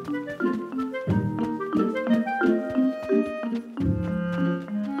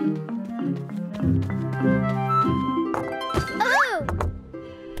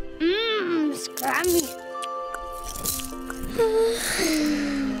 Scrammy.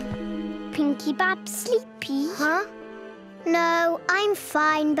 Pinky Bab sleepy? Huh? No, I'm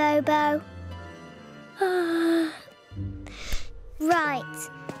fine, Bobo. Right,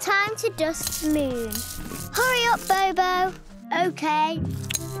 time to dust the moon. Hurry up, Bobo. Okay.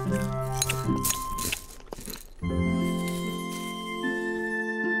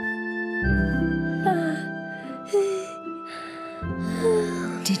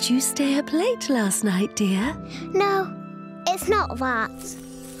 Did you stay up late last night, dear? No, it's not that.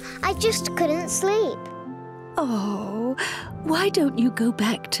 I just couldn't sleep. Oh, why don't you go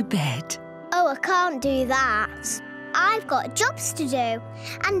back to bed? Oh, I can't do that. I've got jobs to do.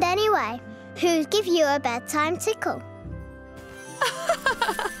 And anyway, who'd give you a bedtime tickle?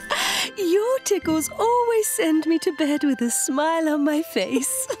 Your tickles always send me to bed with a smile on my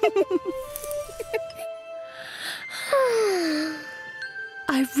face.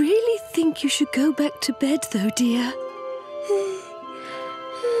 I really think you should go back to bed, though, dear.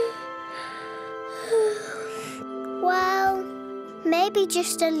 maybe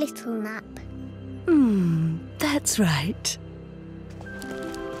just a little nap. That's right.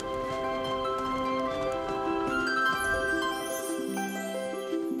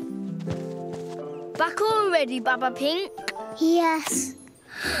 Back already, Baba Pink? Yes.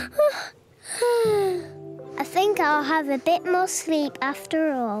 I think I'll have a bit more sleep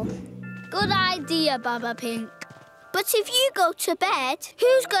after all. Good idea, Baba Pink. But if you go to bed,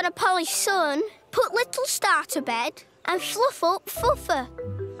 who's going to polish Sun, put Little Star to bed, and fluff up Fuffa?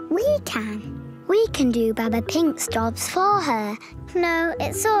 We can. We can do Baba Pink's jobs for her. No,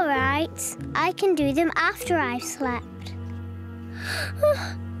 it's all right. I can do them after I've slept.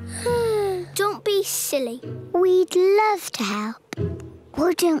 Don't be silly. We'd love to help,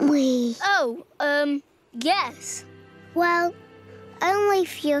 wouldn't we? Oh, yes. Well, only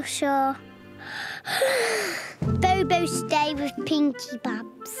if you're sure. Bobo, stay with Pinky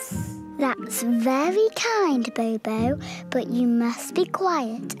Babs. That's very kind, Bobo, but you must be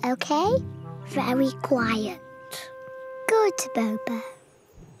quiet, OK? Very quiet. Good, Bobo.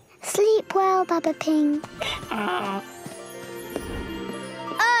 Sleep well, Baba Pink. Oh,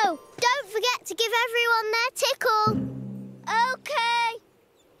 don't forget to give everyone their tickle. OK.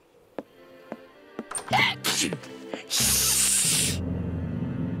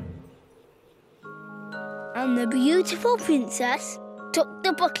 And the beautiful princess took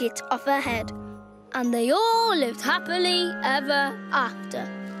the bucket off her head, and they all lived happily ever after.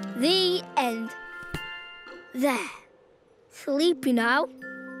 The end. There. Sleepy now?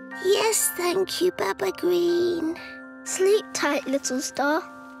 Yes, thank you, Baba Green. Sleep tight, Little Star.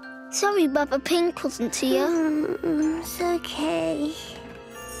 Sorry Baba Pink wasn't here. It's okay.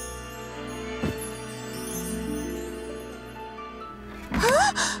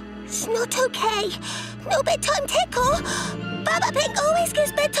 It's not okay. No bedtime tickle. Baba Pink always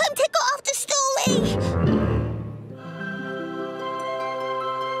gives bedtime tickle after story.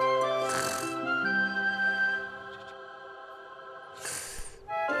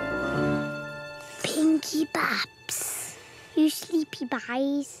 Pinky Babs, you sleepy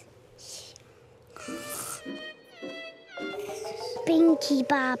boys. Pinky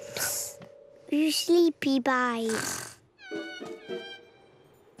Babs, you sleepy boys.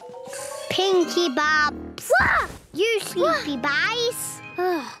 Pinky Babs, you sleepy boys.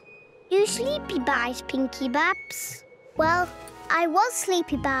 You sleepy boys, Pinky Babs. Well, I was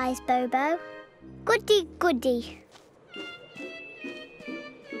sleepy boys, Bobo. Goody, goody.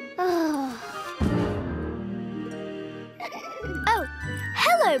 Oh,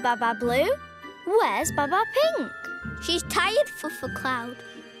 hello, Baba Blue. Where's Baba Pink? She's tired, Fuffa Cloud,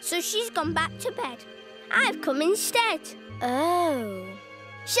 so she's gone back to bed. I've come instead. Oh.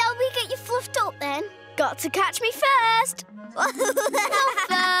 Shall we get you fluffed up then? Got to catch me first.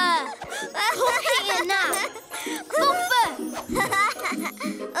 Fuffa! Come here now. Fuffa!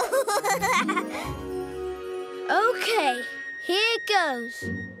 Okay, here goes.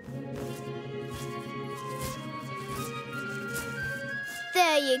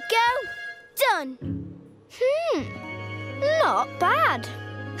 There you go. Done. Not bad.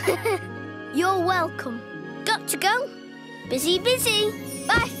 You're welcome. Got to go. Busy, busy.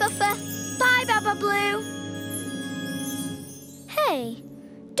 Bye, Fuffa. Bye, Baba Blue. Hey,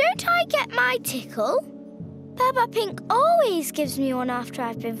 don't I get my tickle? Baba Pink always gives me one after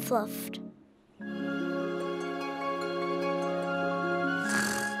I've been fluffed.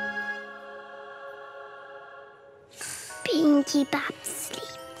 Pinky Babs,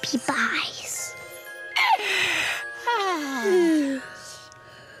 sleepy boys.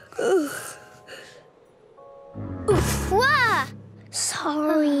 Wah!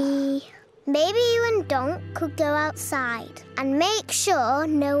 Sorry. Maybe you and Donk could go outside and make sure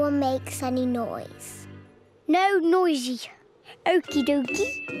no one makes any noise. No noisy. Okie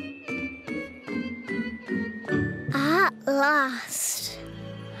dokie. At last.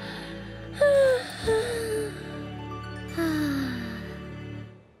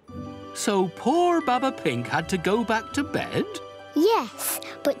 So poor Baba Pink had to go back to bed? Yes,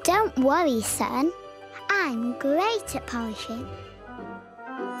 but don't worry, son. I'm great at polishing.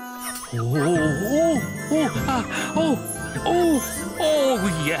 Oh,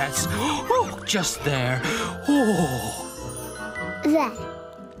 yes. Oh, just there. Oh. There.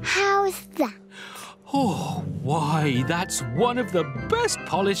 How's that? Oh, why, that's one of the best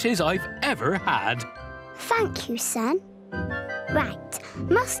polishes I've ever had. Thank you, son. Right,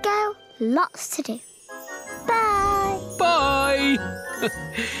 must go. Lots to do. Bye. Bye.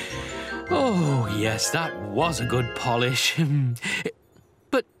 Oh, yes, that was a good polish.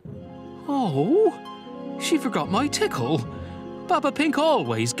 But, oh, she forgot my tickle. Baba Pink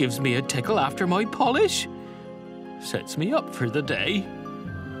always gives me a tickle after my polish. sets me up for the day.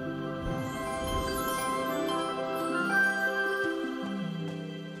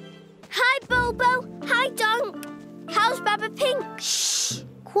 Hi, Bobo. Hi, Donk. How's Baba Pink? Shh!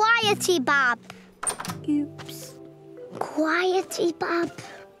 Quiety, Bab. Oops. Quiety, Bab.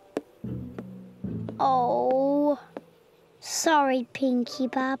 Oh. Sorry, Pinky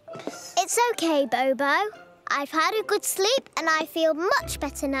Babs. It's okay, Bobo. I've had a good sleep and I feel much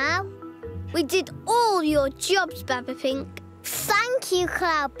better now. We did all your jobs, Baba Pink. Thank you,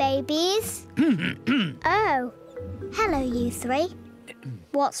 Cloudbabies. Oh. Hello, you three.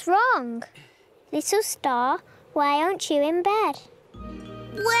 What's wrong? Little Star, why aren't you in bed?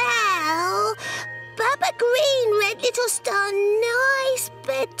 Well, Baba Green read Little Star a nice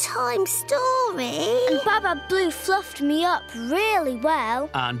bedtime story. And Baba Blue fluffed me up really well.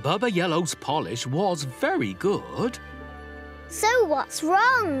 And Baba Yellow's polish was very good. So what's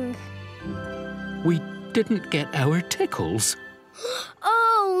wrong? We didn't get our tickles.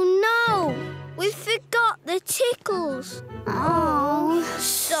 Oh, no. We forgot the tickles. Oh,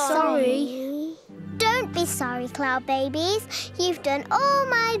 Sorry. Don't be sorry, Cloudbabies. You've done all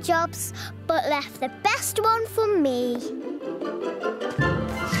my jobs, but left the best one for me.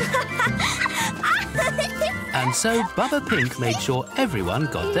 And so Baba Pink made sure everyone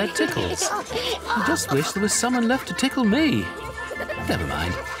got their tickles. I just wish there was someone left to tickle me. Never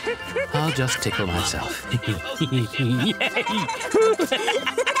mind. I'll just tickle myself. Yay!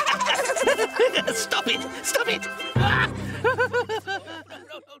 Stop it! Stop it!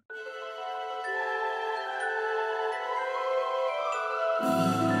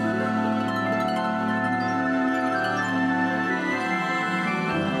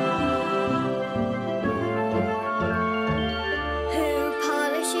 Who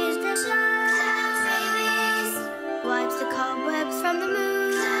polishes the snow? Wipes the cobwebs from the moon?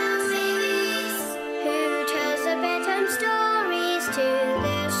 Who tells the bedtime stories to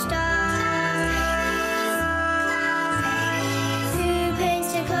the stars? Who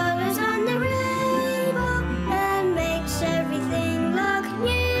paints the colours on the rainbow and makes everything look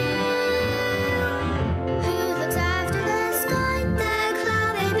new? Who looks after the sky? The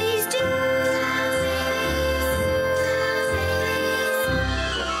Cloudbabies do.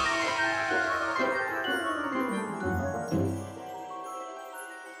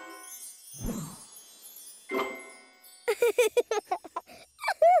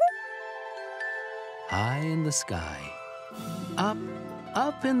 High in the sky,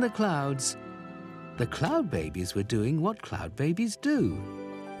 up in the clouds, the Cloudbabies were doing what Cloudbabies do.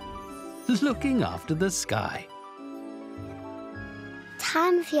 Looking after the sky.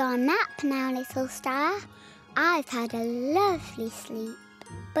 Time for your nap now, Little Star. I've had a lovely sleep.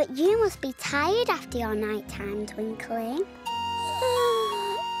 But you must be tired after your nighttime twinkling.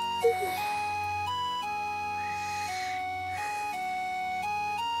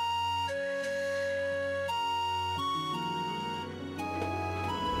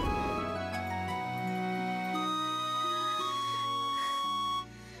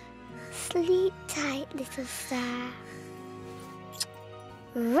 Sleep tight, Little Star.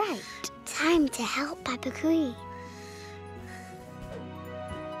 Right, time to help Baba Green.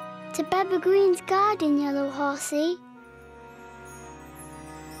 To Baba Green's garden, Yellow Horsey.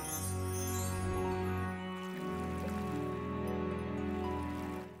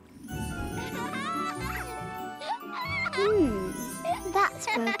 That's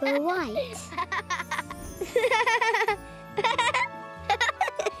Bobo White.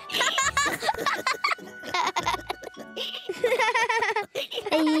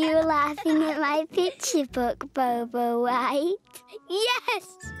 Are you laughing at my picture book, Bobo White? Yes!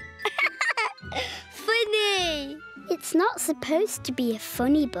 Funny! It's not supposed to be a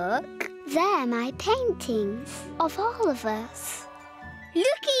funny book. They're my paintings of all of us.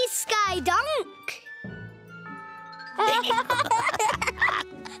 Looky, Skydonk!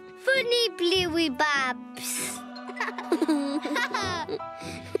 Funny Bluey Babs.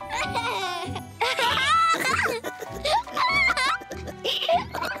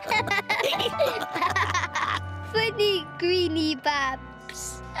 Funny Greeny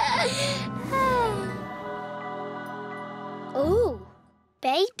Babs. Oh,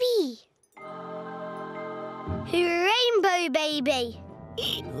 baby. Rainbow Baby.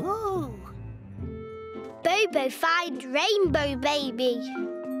 Ooh. Bobo find Rainbow Baby.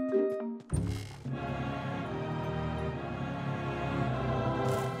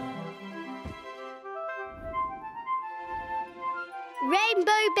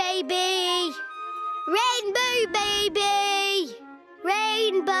 Rainbow Baby! Rainbow Baby!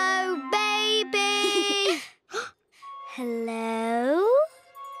 Rainbow Baby! Hello?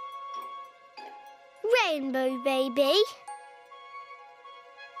 Rainbow Baby.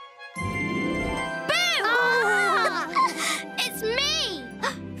 Boo! Ah! It's me!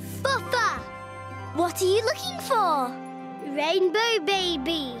 Fuffa! What are you looking for? Rainbow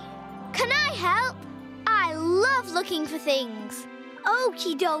Baby. Can I help? I love looking for things.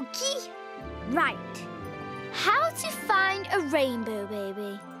 Okie dokie. Right. How to find a rainbow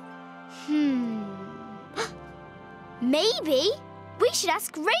baby? Maybe we should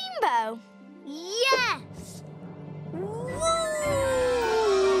ask Rainbow. Yes!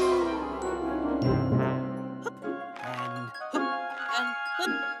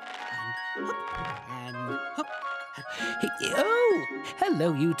 Oh,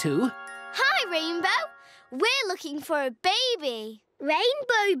 hello, you two. Hi, Rainbow. We're looking for a baby.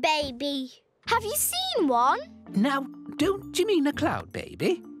 Rainbow Baby. Have you seen one? Now, don't you mean a cloud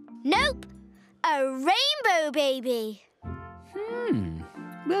baby? Nope. A rainbow baby.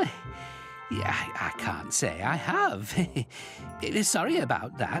 Well, yeah, I can't say I have. Sorry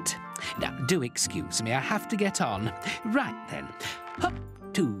about that. Now, do excuse me, I have to get on. Right then. Hop,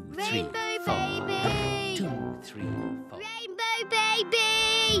 2, 3, Rainbow 4. baby. Hop, 2, 3, 4. Rainbow baby.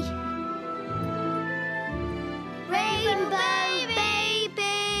 Rainbow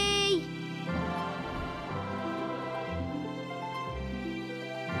baby.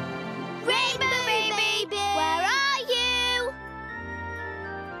 Rainbow baby. Where are you?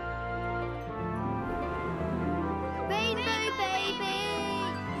 Rainbow baby.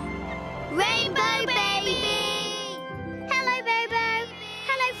 Rainbow baby. Hello, Bobo.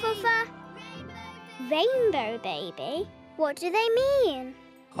 Hello, Fuffa. Rainbow Baby? What do they mean?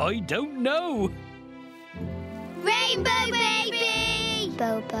 I don't know. Rainbow baby.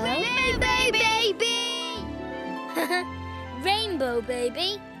 Bobo? Rainbow baby. Rainbow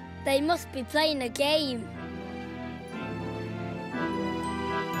Baby? They must be playing a game.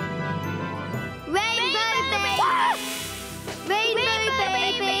 Rainbow baby. Rainbow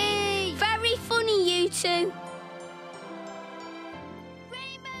baby. Very funny, you two.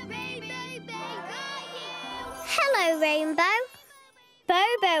 Hello, Rainbow.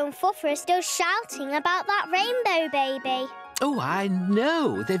 Bobo and Fuffa are still shouting about that Rainbow Baby. Oh, I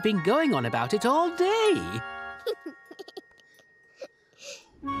know. They've been going on about it all day.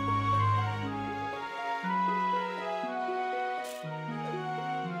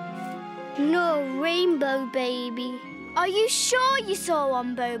 No Rainbow Baby. Are you sure you saw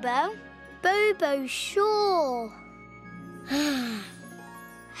one, Bobo? Bobo, sure.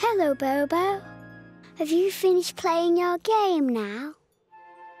 Hello, Bobo. Have you finished playing your game now?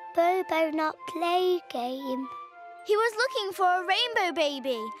 Bobo not play game. He was looking for a rainbow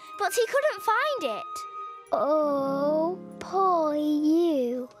baby, but he couldn't find it. Oh, poor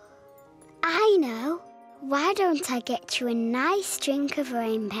you. I know. Why don't I get you a nice drink of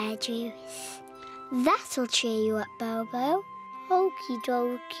rainbow juice? That'll cheer you up, Bobo. Okie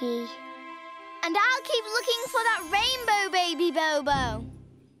dokie. And I'll keep looking for that rainbow baby, Bobo.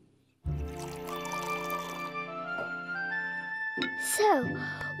 So,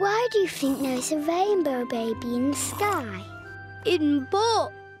 why do you think there's a rainbow baby in the sky? In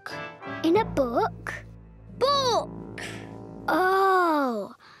book. In a book? Book.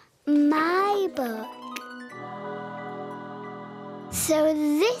 Oh, my book. So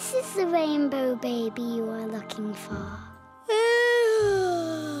this is the rainbow baby you are looking for?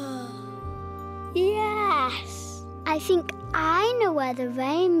 Yes. I think I know where the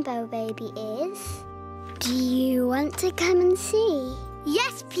rainbow baby is. Do you want to come and see?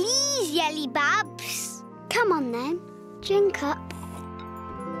 Yes, please, Yelly Babs. Come on then, drink up.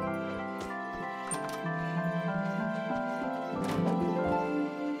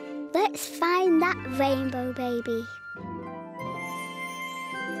 Let's find that rainbow baby.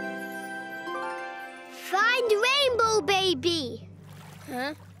 Find rainbow baby.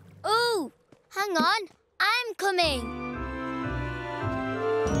 Huh? Oh, hang on. I'm coming.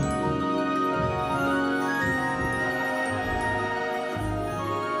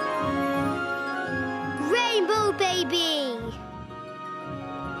 Rainbow baby.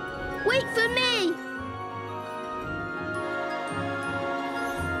 Wait for me.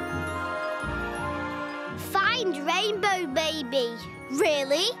 Find rainbow baby.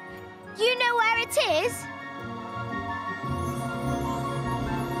 Really? You know where it is?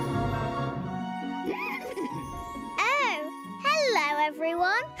 Oh, hello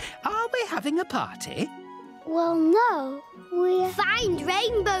everyone. Are we having a party? Well, no, we're... Find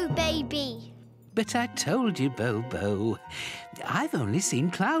rainbow baby. But I told you, Bobo. I've only seen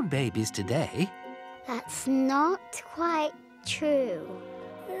cloud babies today. That's not quite true.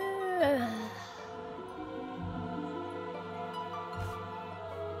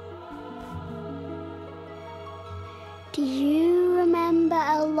 Do you remember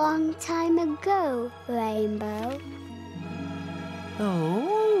a long time ago, Rainbow?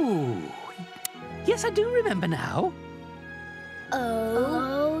 Oh, yes, I do remember now.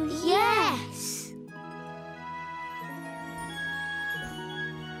 Oh, yes.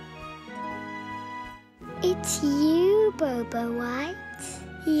 It's you, Bobo White.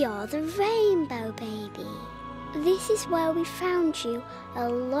 You're the Rainbow Baby. This is where we found you a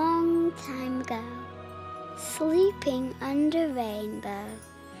long time ago, sleeping under Rainbow.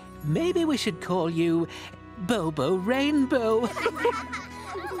 Maybe we should call you Bobo Rainbow.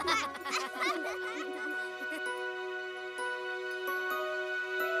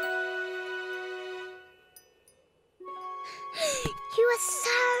 You are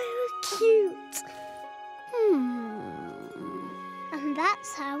so cute. And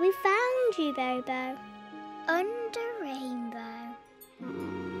that's how we found you, Bobo. Under Rainbow.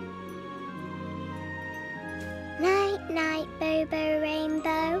 Night, night, Bobo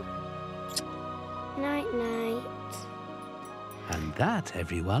Rainbow. Night, night. And that,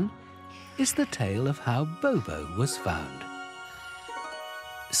 everyone, is the tale of how Bobo was found.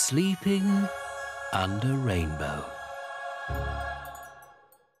 Sleeping under Rainbow.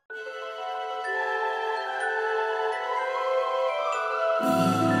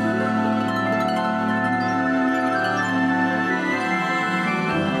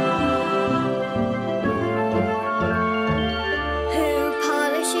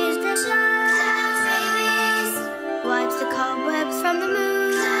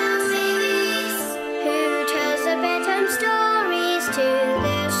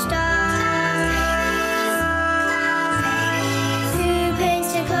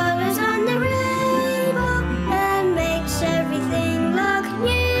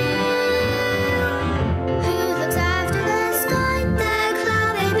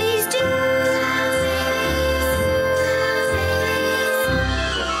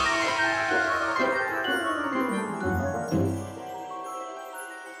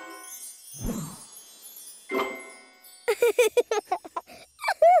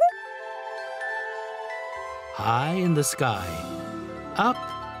 High in the sky, up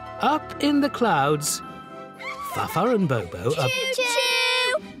in the clouds, Fuffa and Bobo are...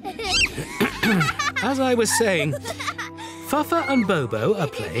 As I was saying, Fuffa and Bobo are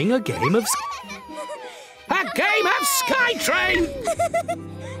playing a game of... A game of Sky Train!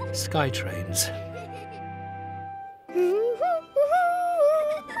 Sky Trains.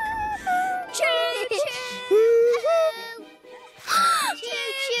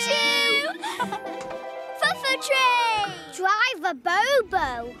 Driver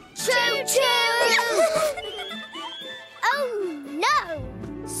Bobo! Choo-choo! Oh, no!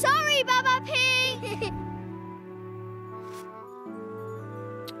 Sorry, Baba Pig!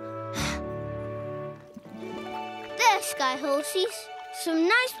 There, Sky Horses. Some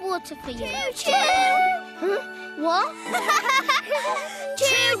nice water for you. Choo-choo! Huh? What?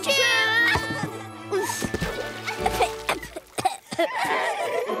 Choo-choo!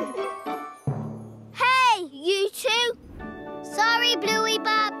 Hey, you two! Sorry, Bluey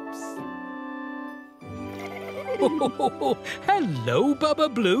Bubs. Hello, Bubba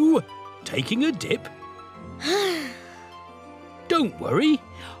Blue. Taking a dip? Don't worry.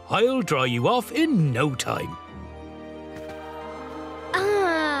 I'll dry you off in no time.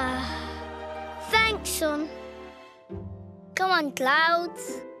 Thanks, son. Come on,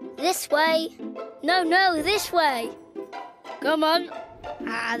 Clouds. This way. No, this way. Come on.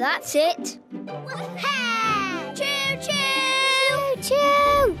 That's it. Choo-choo!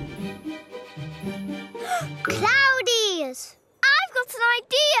 Choo-choo! Cloudies! I've got an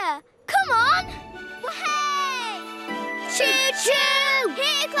idea. Come on. Hey! Choo-choo!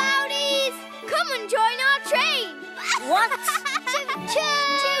 Here, Cloudies. Come and join our train. What?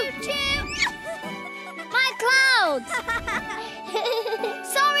 Choo-choo! Choo-choo! My Clouds!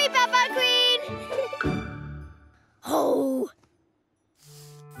 Sorry, Baba Green.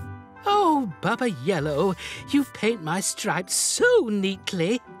 Oh, Bubba Yellow, you paint my stripes so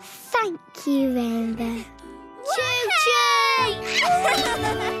neatly. Thank you, Rainbow. Choo-choo!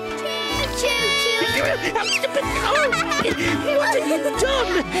 Choo-choo! What have you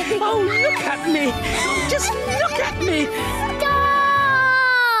done? Oh, look at me. Just look at me.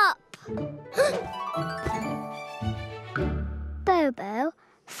 Stop! Bobo,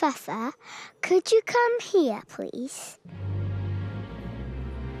 Fuffa, could you come here, please?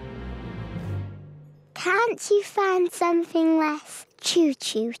 Can't you find something less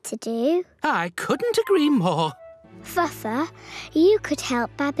choo-choo to do? I couldn't agree more. Fuffa, you could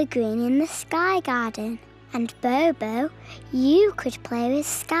help Baba Green in the Sky Garden. And Bobo, you could play with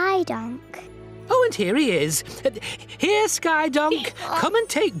Skydonk. Oh, and here he is. Here, Skydonk. Come and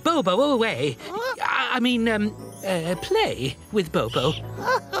take Bobo away. I mean, play with Bobo.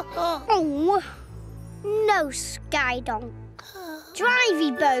 Oh, no, Skydonk.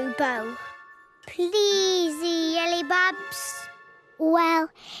 Drivey Bobo. Pleasey, Yelly Babs. Well,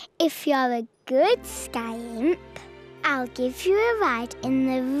 if you're a good Sky Imp, I'll give you a ride in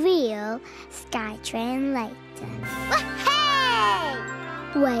the real Sky Train later. Hey!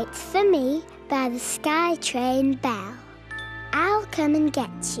 Wait for me by the Sky Train bell. I'll come and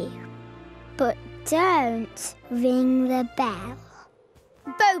get you. But don't ring the bell.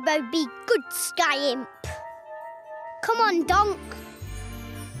 Bobo be good Sky Imp. Come on, Donk.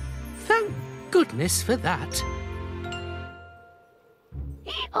 Thank goodness for that.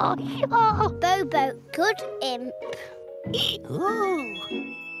 Bobo, good imp.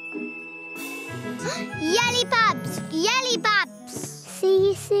 Yelly Babs! Yelly Babs! See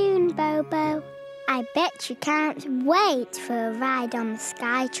you soon, Bobo. I bet you can't wait for a ride on the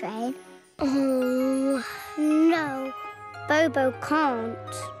Sky Train. Oh, no. Bobo can't.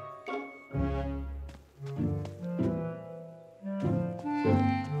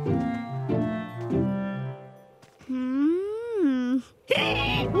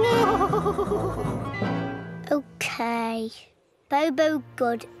 Okay. Bobo,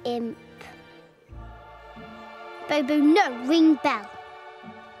 good imp. Bobo, no ring bell.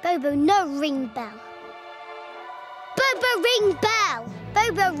 Bobo, no ring bell. Bobo, ring bell.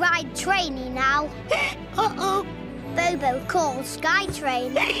 Bobo, ride trainy now. Uh-oh. Bobo, call Sky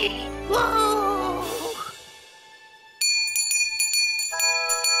Train. Whoa.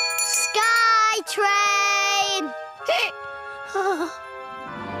 Sky Train!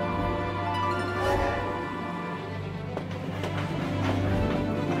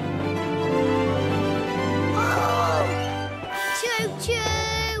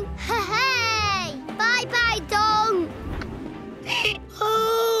 Choo-choo! Hey! Bye-bye, Dong!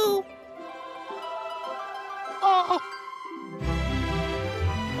 Oh! Oh!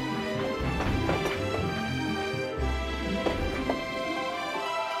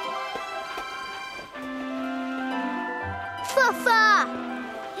 Fuffa!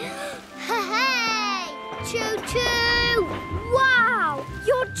 Hey! Choo-choo! Wow!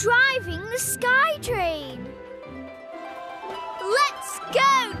 You're driving the Sky Train! Let's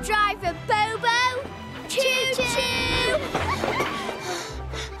go, Driver Bobo! Choo-choo!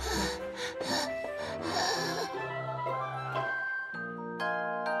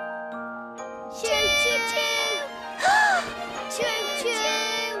 Choo-choo! Choo-choo!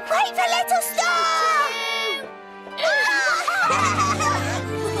 Wait for little stop!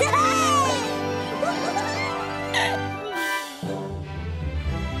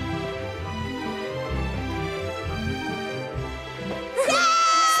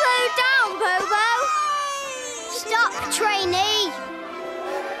 Slow down, Bobo! Stop, trainee!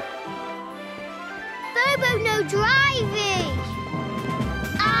 Bobo, no driving!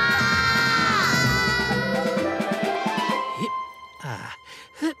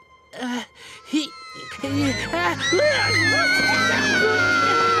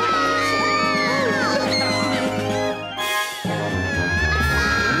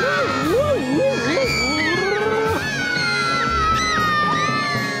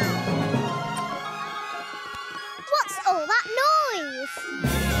 What's all that noise?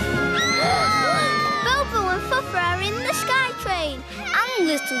 Bobo and Fuffa are in the Sky Train. And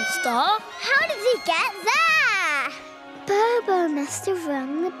Little Star. How did he get there? Bobo must have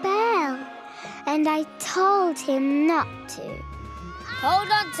rung the bell, and I told him not to. Hold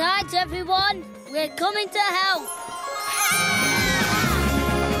on tight, everyone. We're coming to help.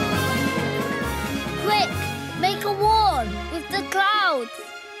 Quick, make a wall with the clouds.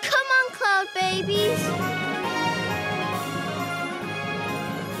 Come on, Cloudbabies.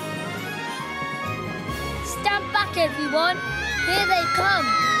 Stand back, everyone. Here they come.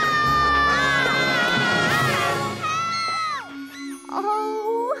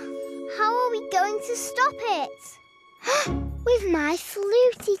 Oh, how are we going to stop it? With my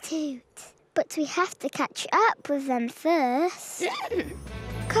fluty toot. But we have to catch up with them first.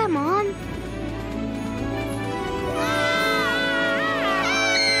 Come on.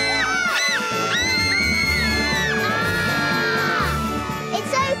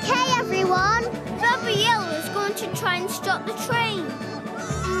 It's okay, everyone. Gabrielle is going to try and stop the train.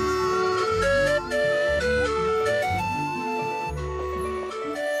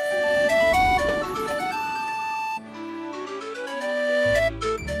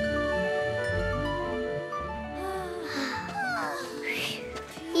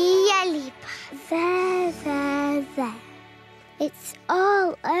 There. It's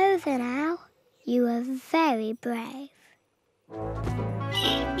all over now. You are very brave.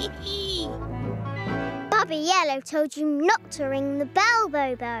 Bobby Yellow told you not to ring the bell,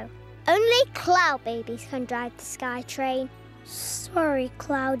 Bobo. Only Cloudbabies can drive the Sky Train. Sorry,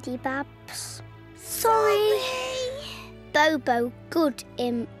 Cloudy Babs. Sorry. Bobo, good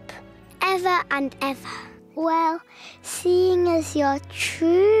imp. Ever and ever. Well, seeing as you're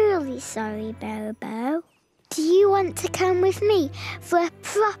truly sorry, Bobo, do you want to come with me for a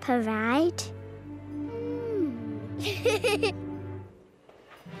proper ride?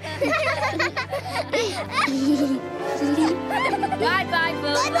 Bye-bye,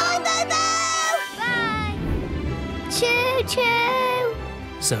 Bobo. Bye-bye, Bobo! Bye! Choo-choo!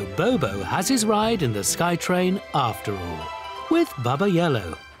 So Bobo has his ride in the Sky Train after all, with Baba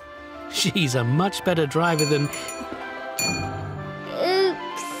Yellow. She's a much better driver than...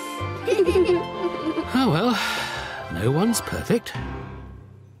 Oops. Oh well, no one's perfect.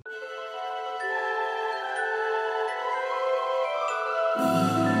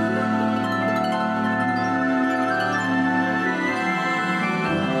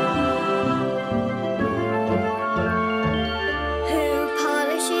 Who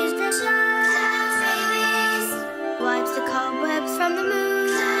polishes the Cloudbabies? Wipes the cobwebs from the moon?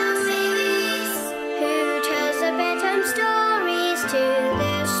 Cloudbabies. Who tells the bedtime stories to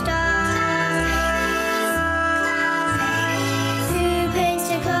the stars? Cloudbabies. Who paints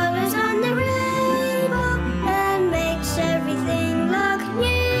the colours on the rainbow and makes everything look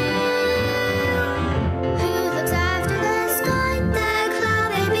new? Who looks after the sky? The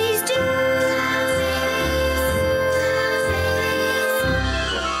Cloudbabies do.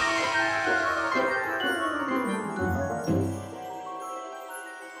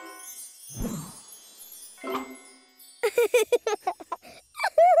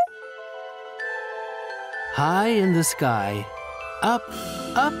 High in the sky, up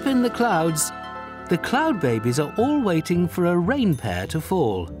in the clouds, the Cloudbabies are all waiting for a rain pair to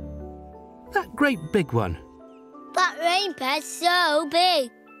fall. That great big one. That rain pair's so big.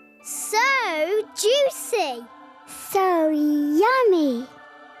 So juicy. So yummy.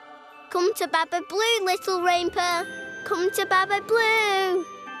 Come to Baba Blue, little rainbow. Come to Baba Blue.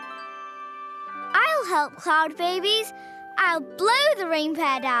 I'll help, Cloudbabies. I'll blow the rain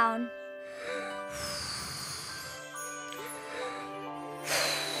pair down.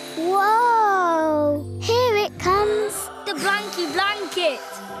 Whoa! Here it comes. The blanky blanket.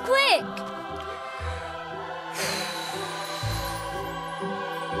 Quick!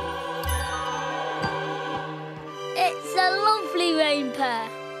 It's a lovely rain pair.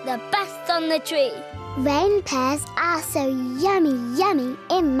 The best on the tree. Rain pairs are so yummy, yummy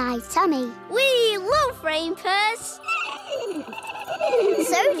in my tummy. We love rain pairs.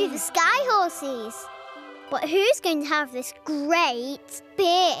 So do the sky horses. But who's going to have this great,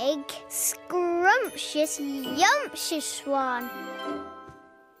 big, scrumptious, yumptious one?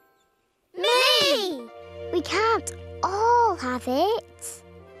 Me! We can't all have it.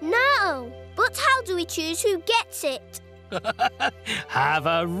 No, but how do we choose who gets it? Have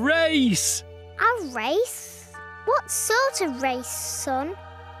a race! A race? What sort of race, son?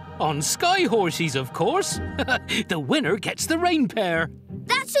 On Sky Horses, of course. The winner gets the rain pair.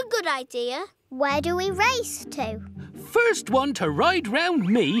 That's a good idea. Where do we race to? First one to ride round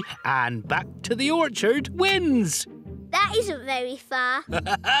me and back to the orchard wins. That isn't very far.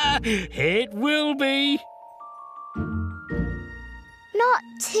 It will be. Not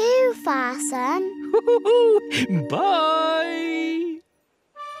too far, son. Bye.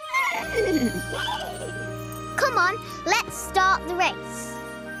 Come on, let's start the race.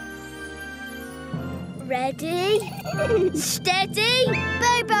 Ready? Steady?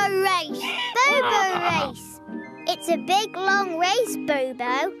 Bobo race! Bobo race! It's a big, long race,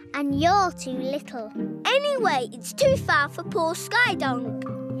 Bobo, and you're too little. Anyway, it's too far for poor Skydonk.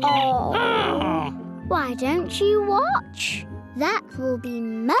 Oh. Why don't you watch? That will be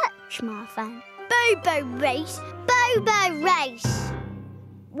much more fun. Bobo race! Bobo race!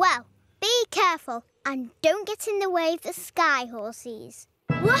 Well, be careful and don't get in the way of the sky horses.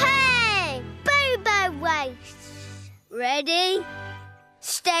 Wahey! Bobo race! Ready?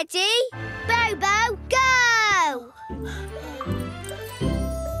 Steady? Bobo, go!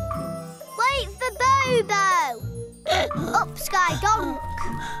 Wait for Bobo! Up, Skydonk!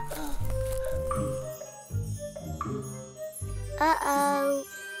 Uh-oh.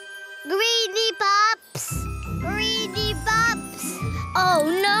 Greedy Bobs! Greedy Bobs! Oh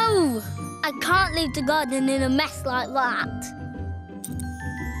no! I can't leave the garden in a mess like that.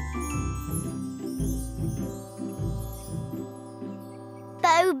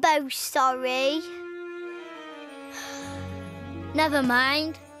 Bobo, sorry. Never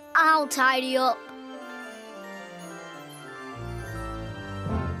mind. I'll tidy up.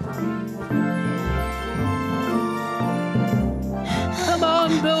 Come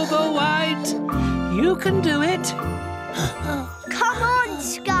on, Bilbo White. You can do it. Come on,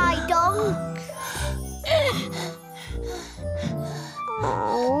 Skydonk.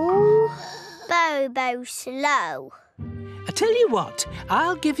 Oh, Bobo slow. I tell you what,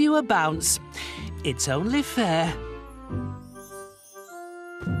 I'll give you a bounce. It's only fair.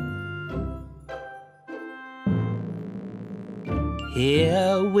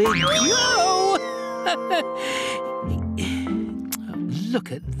 Here we go!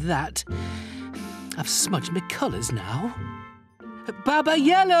 Look at that. I've smudged my colours now. Baba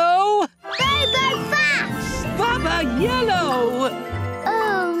Yellow! Bobo fast! Baba Yellow!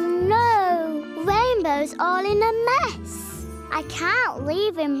 Oh no, Rainbow's all in a mess. I can't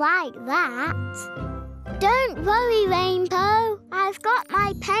leave him like that. Don't worry, Rainbow. I've got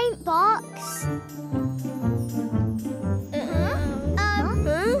my paint box.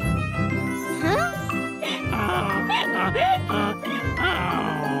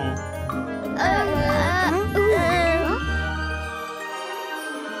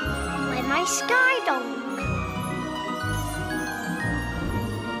 Where's my Skydonk?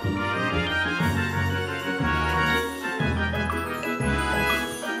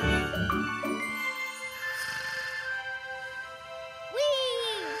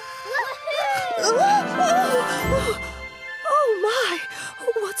 Oh my!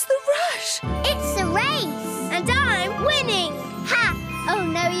 What's the rush? It's a race! And I'm winning! Ha! Oh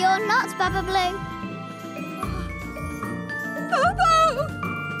no, you're not, Baba Blue. Bobo!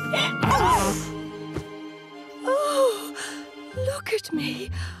 Oh, look at me.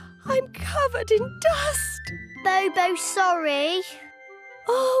 I'm covered in dust. Bobo, sorry.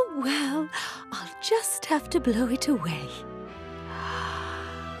 Oh, well, I'll just have to blow it away.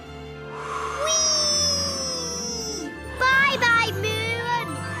 Bye-bye, Moon.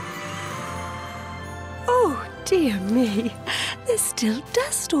 Oh, dear me. There's still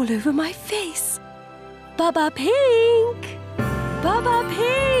dust all over my face. Baba Pink! Baba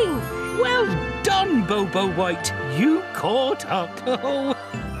Pink! Well done, Bobo White. You caught up. Oh.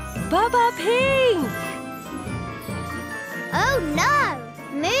 Baba Pink! Oh no,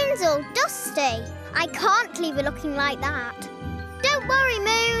 Moon's all dusty. I can't leave her looking like that. Don't worry,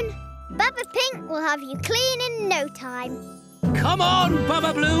 Moon. Baba Pink will have you clean in no time. Come on,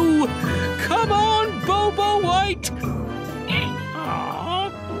 Baba Blue. Come on, Bobo White.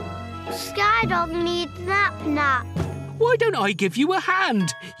 Skydog needs nap. Why don't I give you a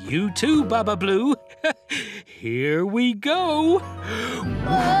hand? You too, Baba Blue. Here we go.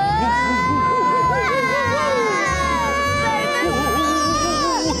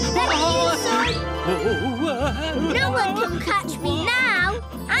 No one can catch me now.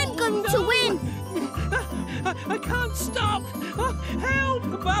 I'm going to win. I can't stop. Help,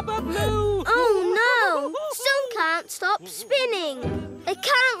 Baba Blue. Oh no! Sun can't stop spinning. I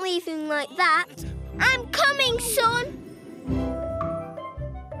can't leave him like that. I'm coming, Sun.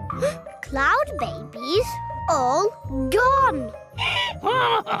 Cloudbabies all gone.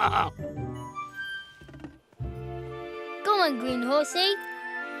 Go on, Green Horsey.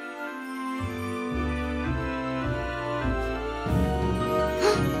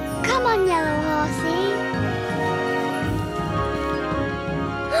 Come on, Yellow Horsey.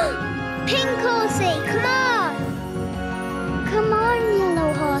 Pink Horsey, come on. Come on,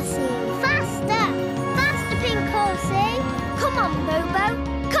 Yellow Horsey. Faster. Faster, Pink Horsey. Come on, Bobo.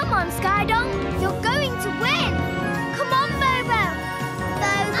 Come on, Skydonk. You're going to win. Come on, Bobo.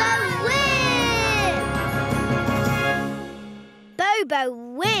 Bobo, win. Bobo,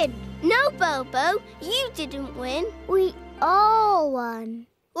 win. No, Bobo, you didn't win. We all won.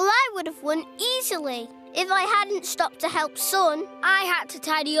 Well, I would have won easily if I hadn't stopped to help Sun. I had to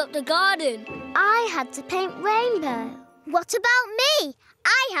tidy up the garden. I had to paint Rainbow. What about me?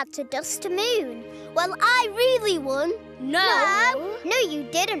 I had to dust Moon. Well, I really won. No, you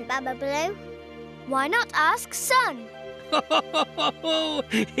didn't, Baba Blue. Why not ask Sun?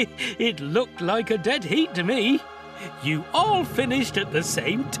 It looked like a dead heat to me. You all finished at the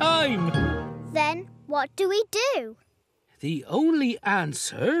same time. Then what do we do? The only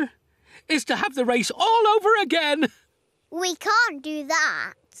answer is to have the race all over again. We can't do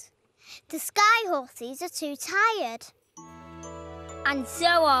that. The Sky Horses are too tired. And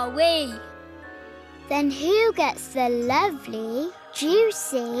so are we. Then who gets the lovely,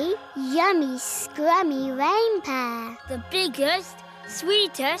 juicy, yummy, scrummy rain pear? The biggest,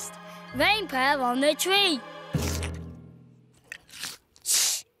 sweetest rain pear on the tree.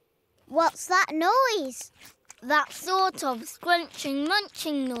 What's that noise? that sort of scrunching,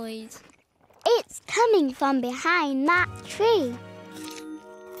 munching noise? It's coming from behind that tree.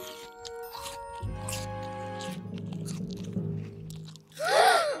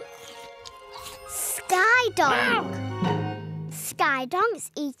 Skydonk!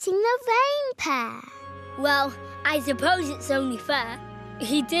 Skydonk's eating the rain pear. Well, I suppose it's only fair.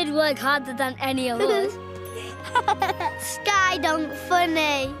 He did work harder than any of us. Skydonk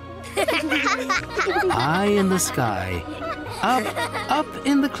funny. High in the sky, up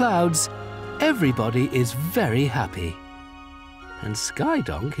in the clouds, everybody is very happy. And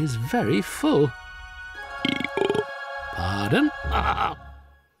Skydonk is very full. Pardon?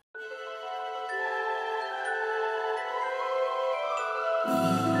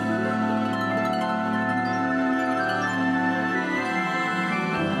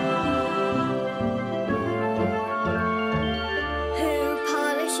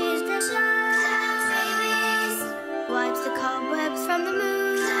 Wipes the cobwebs from the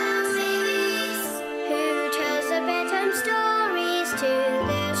moon. Cloudbabies. Who tells the bedtime stories to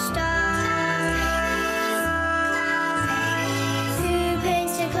the stars? Cloudbabies. Who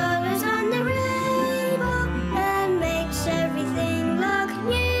paints the colours on the rainbow and makes everything look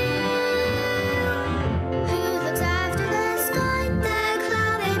new? Who looks after the sky? The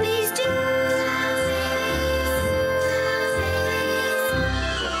Cloudbabies do.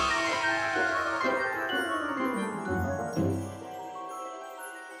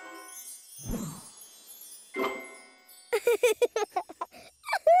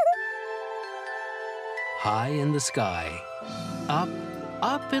 High in the sky, up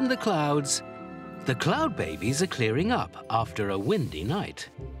in the clouds, the Cloudbabies are clearing up after a windy night.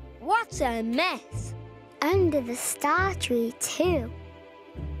 What a mess. Under the star tree too.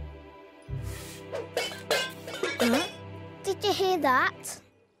 Huh? Did you hear that?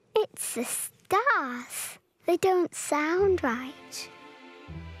 It's the stars. They don't sound right.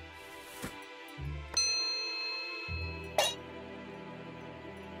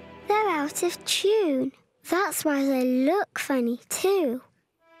 They're out of tune. That's why they look funny too.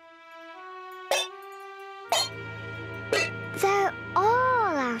 They're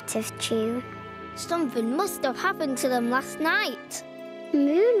all out of tune. Something must have happened to them last night.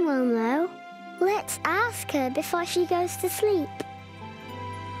 Moon will know. Let's ask her before she goes to sleep.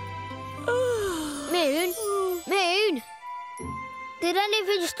 Moon? Moon? Did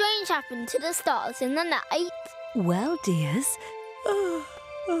anything strange happen to the stars in the night? Well, dears,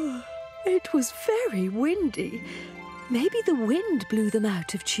 it was very windy. Maybe the wind blew them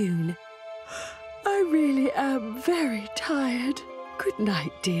out of tune. I really am very tired. Good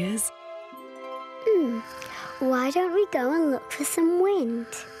night, dears. Why don't we go and look for some wind?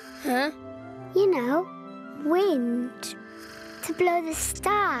 Huh? You know, wind. To blow the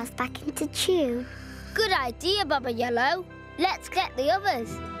stars back into tune. Good idea, Baba Yellow. Let's get the others.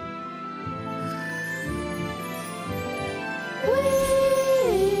 Wind,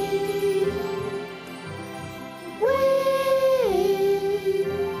 wind.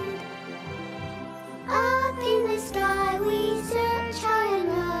 Up in the sky we search high and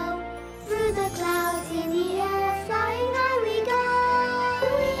low. Through the clouds in the air, flying high we go.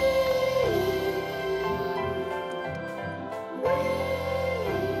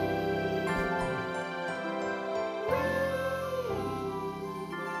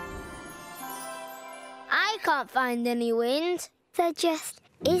 I can't find any wind. There just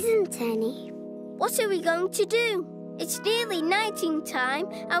isn't any. What are we going to do? It's nearly nighting time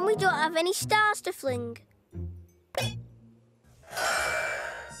and we don't have any stars to fling.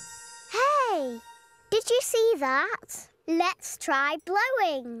 Hey, did you see that? Let's try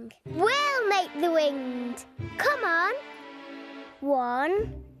blowing. We'll make the wind. Come on.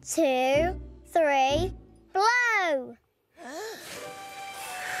 1, 2, 3, blow.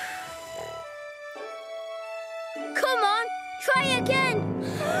 Come on, try again.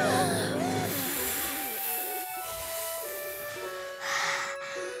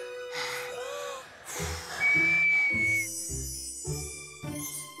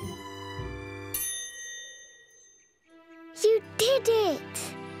 You did it.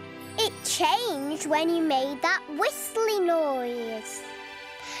 It changed when you made that whistling noise.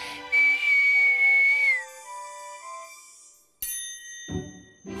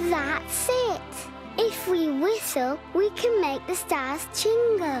 That's it. If we whistle, we can make the stars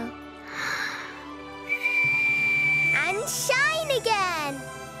jingle. And shine again.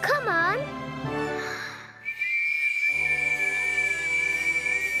 Come on.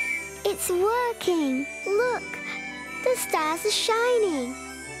 It's working. Look, the stars are shining.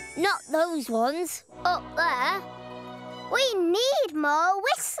 Not those ones. Up there. We need more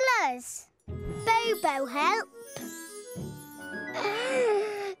whistlers. Bobo help?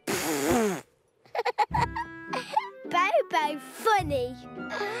 Bobo funny.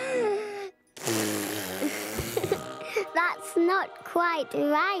 That's not quite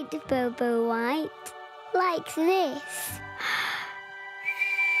right, Bobo White. Like this.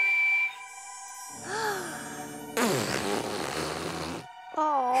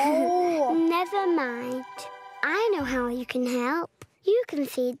 Oh. Never mind. I know how you can help. You can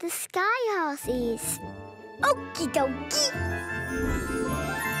feed the sky horses. Okie dokie.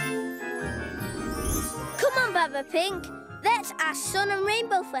 Come on, Baba Pink. Let's ask Sun and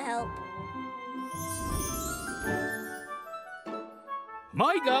Rainbow for help.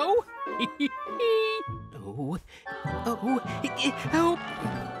 My go. Oh, help.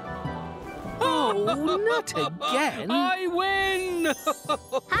 Oh, not again. I win.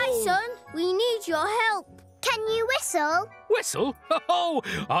 Hi, Sun. We need your help. Can you whistle? Whistle? Oh,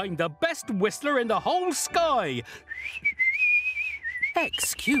 I'm the best whistler in the whole sky.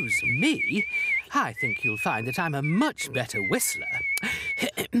 Excuse me. I think you'll find that I'm a much better whistler.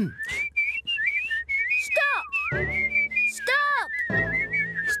 Stop! Stop!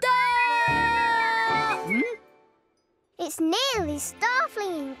 Stop! It's nearly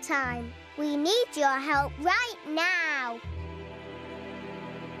starflinging time. We need your help right now.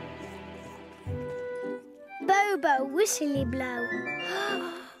 Bobo, whistly blow.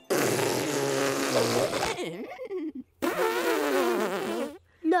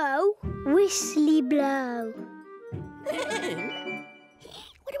 No, whistly blow.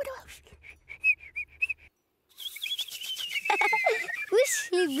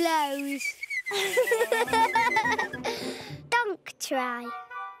 Whistly blows. Donk try.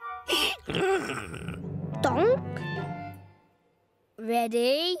 Donk.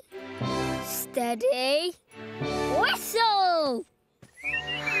 Ready, steady, whistle!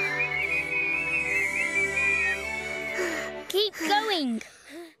 Keep going.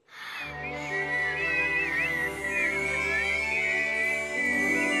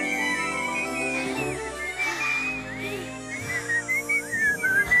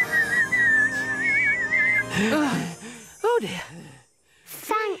 Oh dear.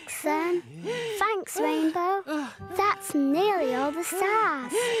 Thanks, Sun. Thanks, Rainbow. That's nearly all the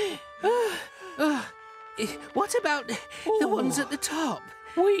stars. What about the ones at the top?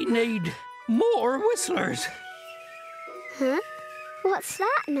 We need more whistlers. Huh? What's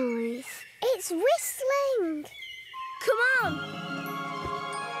that noise? It's whistling. Come on.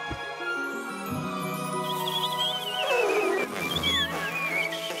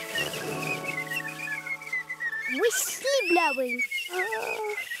 Whistly blowing.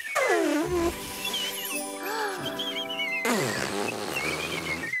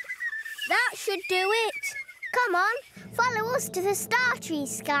 That should do it. Come on, follow us to the star tree,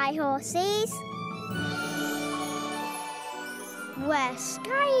 sky horses. Where's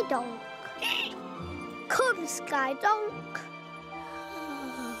Skydonk? Come, Skydonk.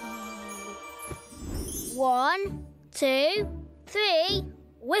 1, 2, 3,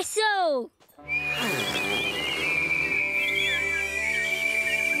 whistle!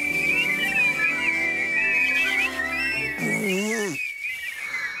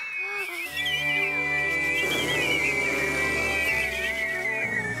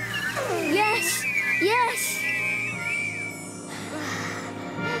 Yes! Yes!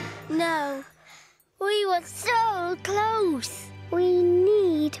 No, we were so close. We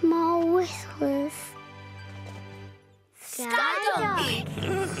need more whistlers. Skydonk!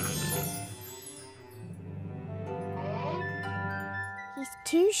 He's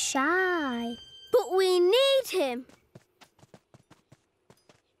too shy. But we need him.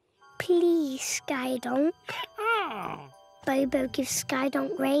 Please, Skydonk. Bobo gives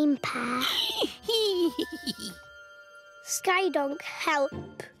Skydonk rain power. Skydonk, help.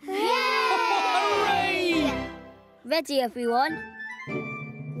 Hooray! Ready, everyone?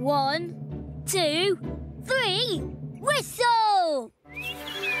 1, 2, 3, whistle!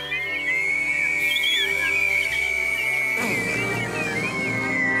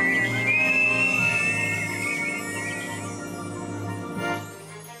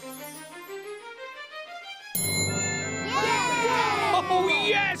 Oh,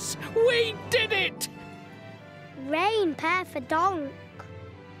 yes! We did it! Rain pair for Donk.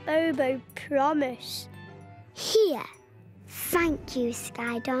 Bobo, promise. Here. Thank you,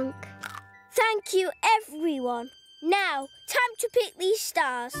 Skydonk. Thank you, everyone. Now, time to pick these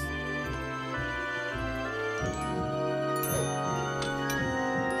stars.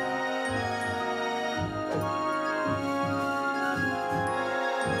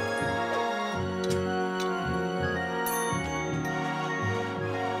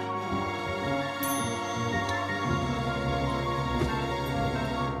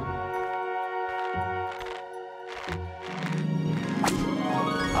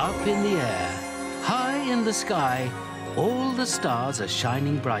 up in the air, high in the sky, all the stars are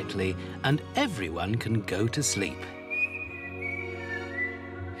shining brightly and everyone can go to sleep.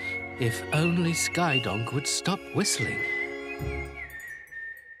 If only Skydonk would stop whistling.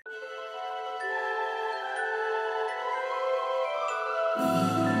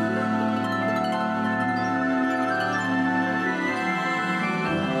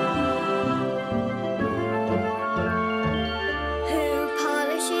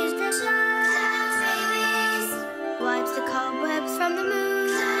 Wipes the cobwebs from the moon.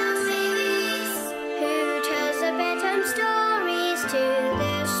 Cloudbabies. Who tells the bedtime stories to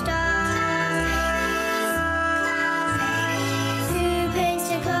the stars? Cloudbabies. Who paints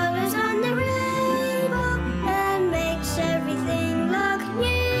the colours on the rainbow and makes everything look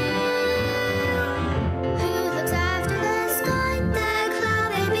new? Who looks after the sky? The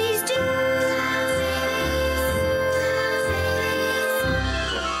Cloudbabies do.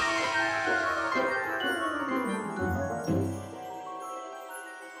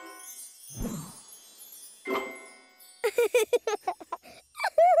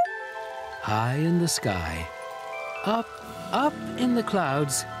 High in the sky, up in the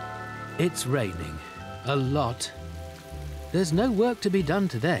clouds, it's raining. A lot. There's no work to be done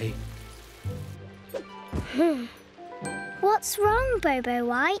today. What's wrong, Bobo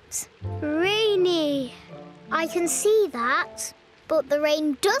White? Rainy. I can see that. But the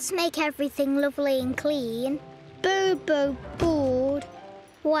rain does make everything lovely and clean. Bobo bored.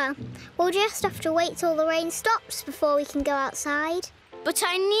 Well, we'll just have to wait till the rain stops before we can go outside. But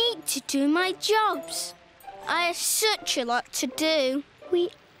I need to do my jobs. I have such a lot to do. We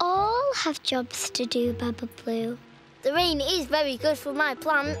all have jobs to do, Baba Blue. The rain is very good for my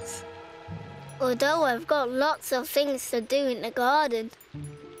plants. Although I've got lots of things to do in the garden.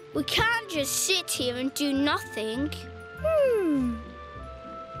 We can't just sit here and do nothing.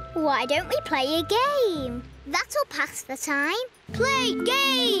 Why don't we play a game? That'll pass the time. Play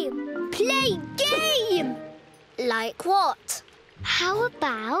game! Play game! Like what? How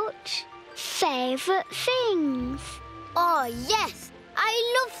about favourite things? Oh, yes!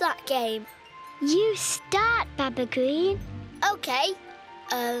 I love that game. You start, Baba Green. OK.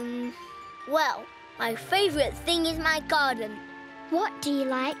 Well, my favourite thing is my garden. What do you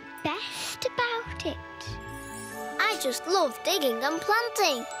like best about it? I just love digging and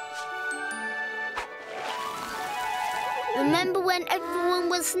planting. Remember when everyone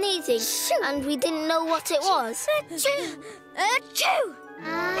was sneezing and we didn't know what it was? Achoo! Achoo!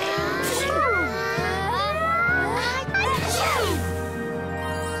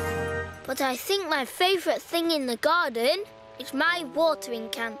 But I think my favourite thing in the garden is my watering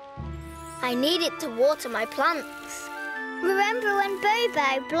can. I need it to water my plants. Remember when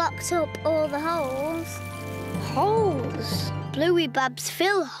Bobo blocked up all the holes? Holes? Bluey Babs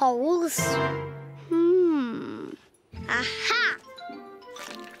fill holes. Aha!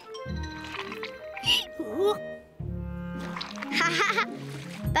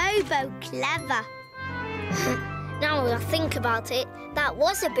 Bobo clever. Now that I think about it, that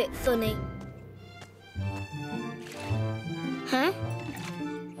was a bit funny. Huh?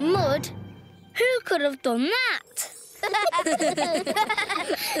 Mud? Who could have done that?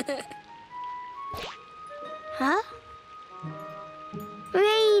 Huh?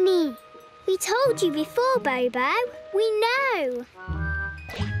 Rainy. We told you before, Bobo. We know.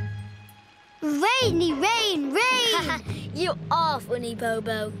 Rainy, rain, rain! You are funny,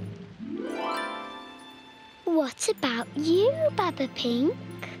 Bobo. What about you, Baba Pink?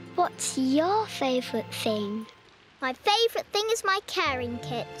 What's your favourite thing? My favourite thing is my caring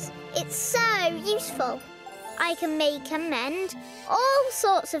kit. It's so useful. I can make and mend all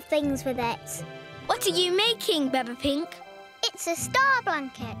sorts of things with it. What are you making, Baba Pink? It's a star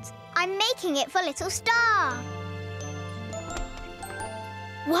blanket. I'm making it for Little Star.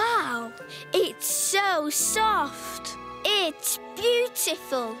 Wow, it's so soft. It's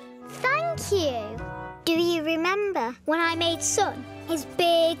beautiful. Thank you. Do you remember when I made Sun his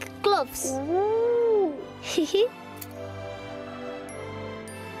big gloves? Ooh.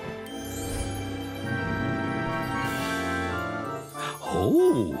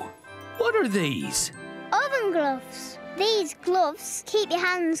 Oh, what are these? Oven gloves. These gloves keep your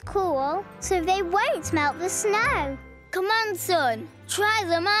hands cool so they won't melt the snow. Come on, Sun. Try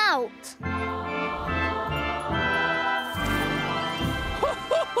them out.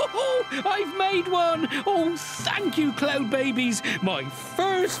 I've made one! Oh, thank you, Cloudbabies! My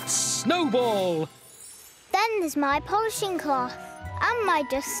first snowball! Then there's my polishing cloth and my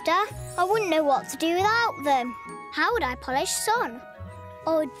duster. I wouldn't know what to do without them. How would I polish Sun?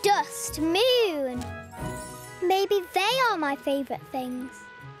 Or dust Moon? Maybe they are my favourite things.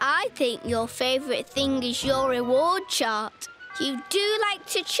 I think your favourite thing is your reward chart. You do like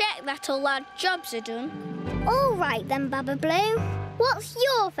to check that all our jobs are done. All right then, Baba Blue. What's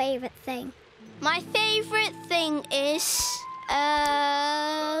your favourite thing? My favourite thing is...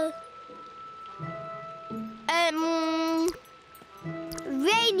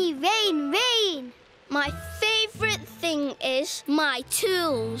 Rainy, rain, rain. My favourite thing is my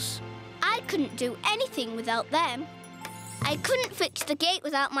tools. I couldn't do anything without them. I couldn't fix the gate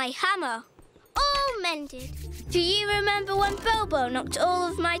without my hammer. All mended. Do you remember when Bobo knocked all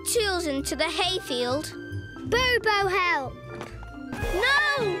of my tools into the hayfield? Bobo, help.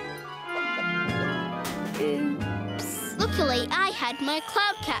 No! Oops. Luckily, I had my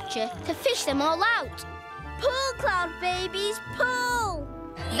cloud catcher to fish them all out. Pull, Cloud Babies, pull!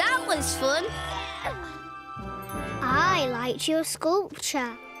 That was fun. I liked your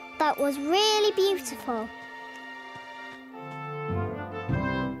sculpture. That was really beautiful.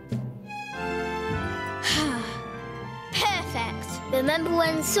 Perfect. Remember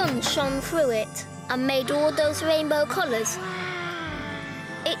when the sun shone through it and made all those rainbow colours?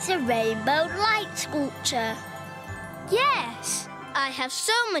 It's a rainbow light sculpture. Yes, I have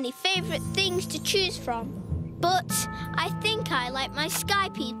so many favourite things to choose from. But I think I like my sky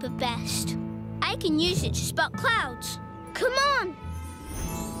peeper best. I can use it to spot clouds. Come on.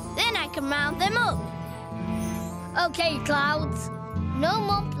 Then I can round them up. OK, clouds. No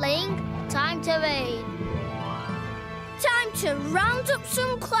more playing. Time to rain. Time to round up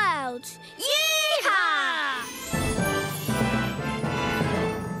some clouds. Yee-haw!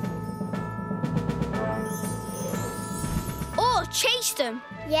 Or chase them.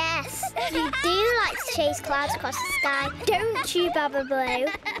 Yes, you do like to chase clouds across the sky, don't you, Baba Blue?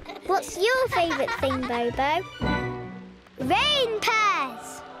 What's your favourite thing, Bobo? Rain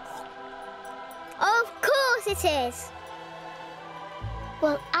pears! Of course it is!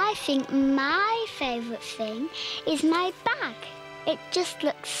 Well, I think my favourite thing is my bag. It just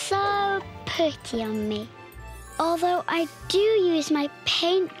looks so pretty on me. Although I do use my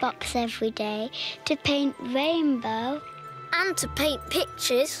paint box every day to paint rainbow. And to paint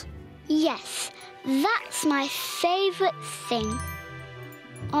pictures. Yes, that's my favourite thing.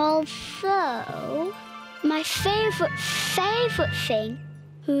 Although, my favourite thing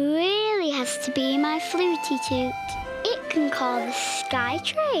really has to be my fluty toot. It can call the sky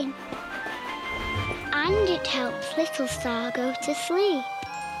train. And it helps Little Star go to sleep.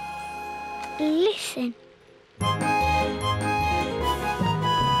 Listen.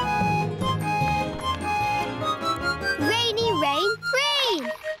 Rainy, rain, rain!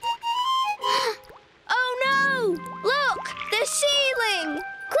 Oh no! Look, the ceiling!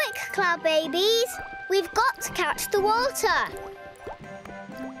 Quick, Cloud Babies! We've got to catch the water.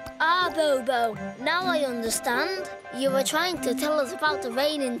 Ah, Bobo, now I understand. You were trying to tell us about the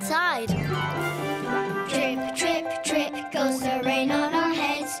rain inside. Drip, drip, drip goes the rain on our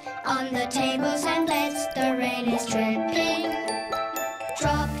heads. On the tables and beds, the rain is dripping.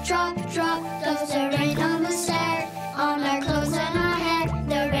 Drop, drop, drop goes the rain on the stair. On our clothes and our hair,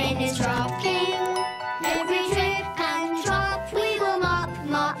 the rain is dropping. Every drip and drop we will mop,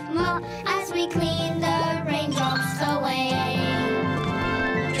 mop, mop as we clean the raindrops away.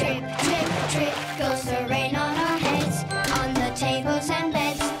 Drip, drip, drip goes the rain on our heads. On the tables and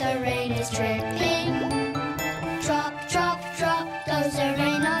beds, the rain is dripping. Drop, drop, drop goes the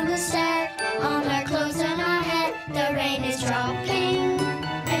rain on the stair. On our clothes and our hair, the rain is dropping.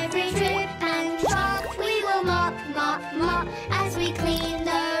 Every drip and drop we will mop, mop, mop as we clean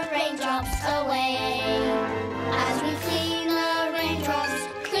the raindrops away. As we clean the raindrops,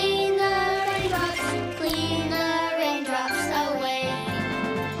 clean the raindrops, clean the raindrops away.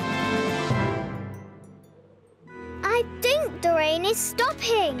 I think the rain is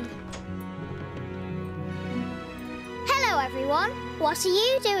stopping. Hello, everyone. What are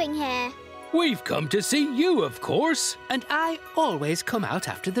you doing here? We've come to see you, of course. And I always come out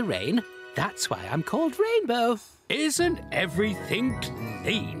after the rain. That's why I'm called Rainbow. Isn't everything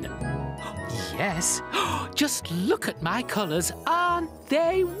clean? Yes. Just look at my colours. Aren't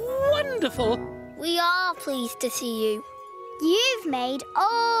they wonderful? We are pleased to see you. You've made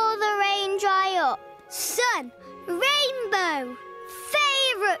all the rain dry up. Sun, rainbow,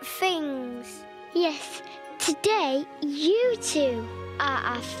 favourite things. Yes, today you two are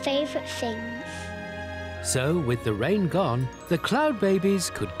our favourite things. So, with the rain gone, the Cloud Babies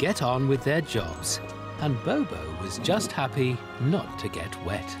could get on with their jobs. And Bobo was just happy not to get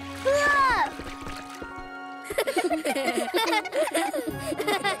wet. Look!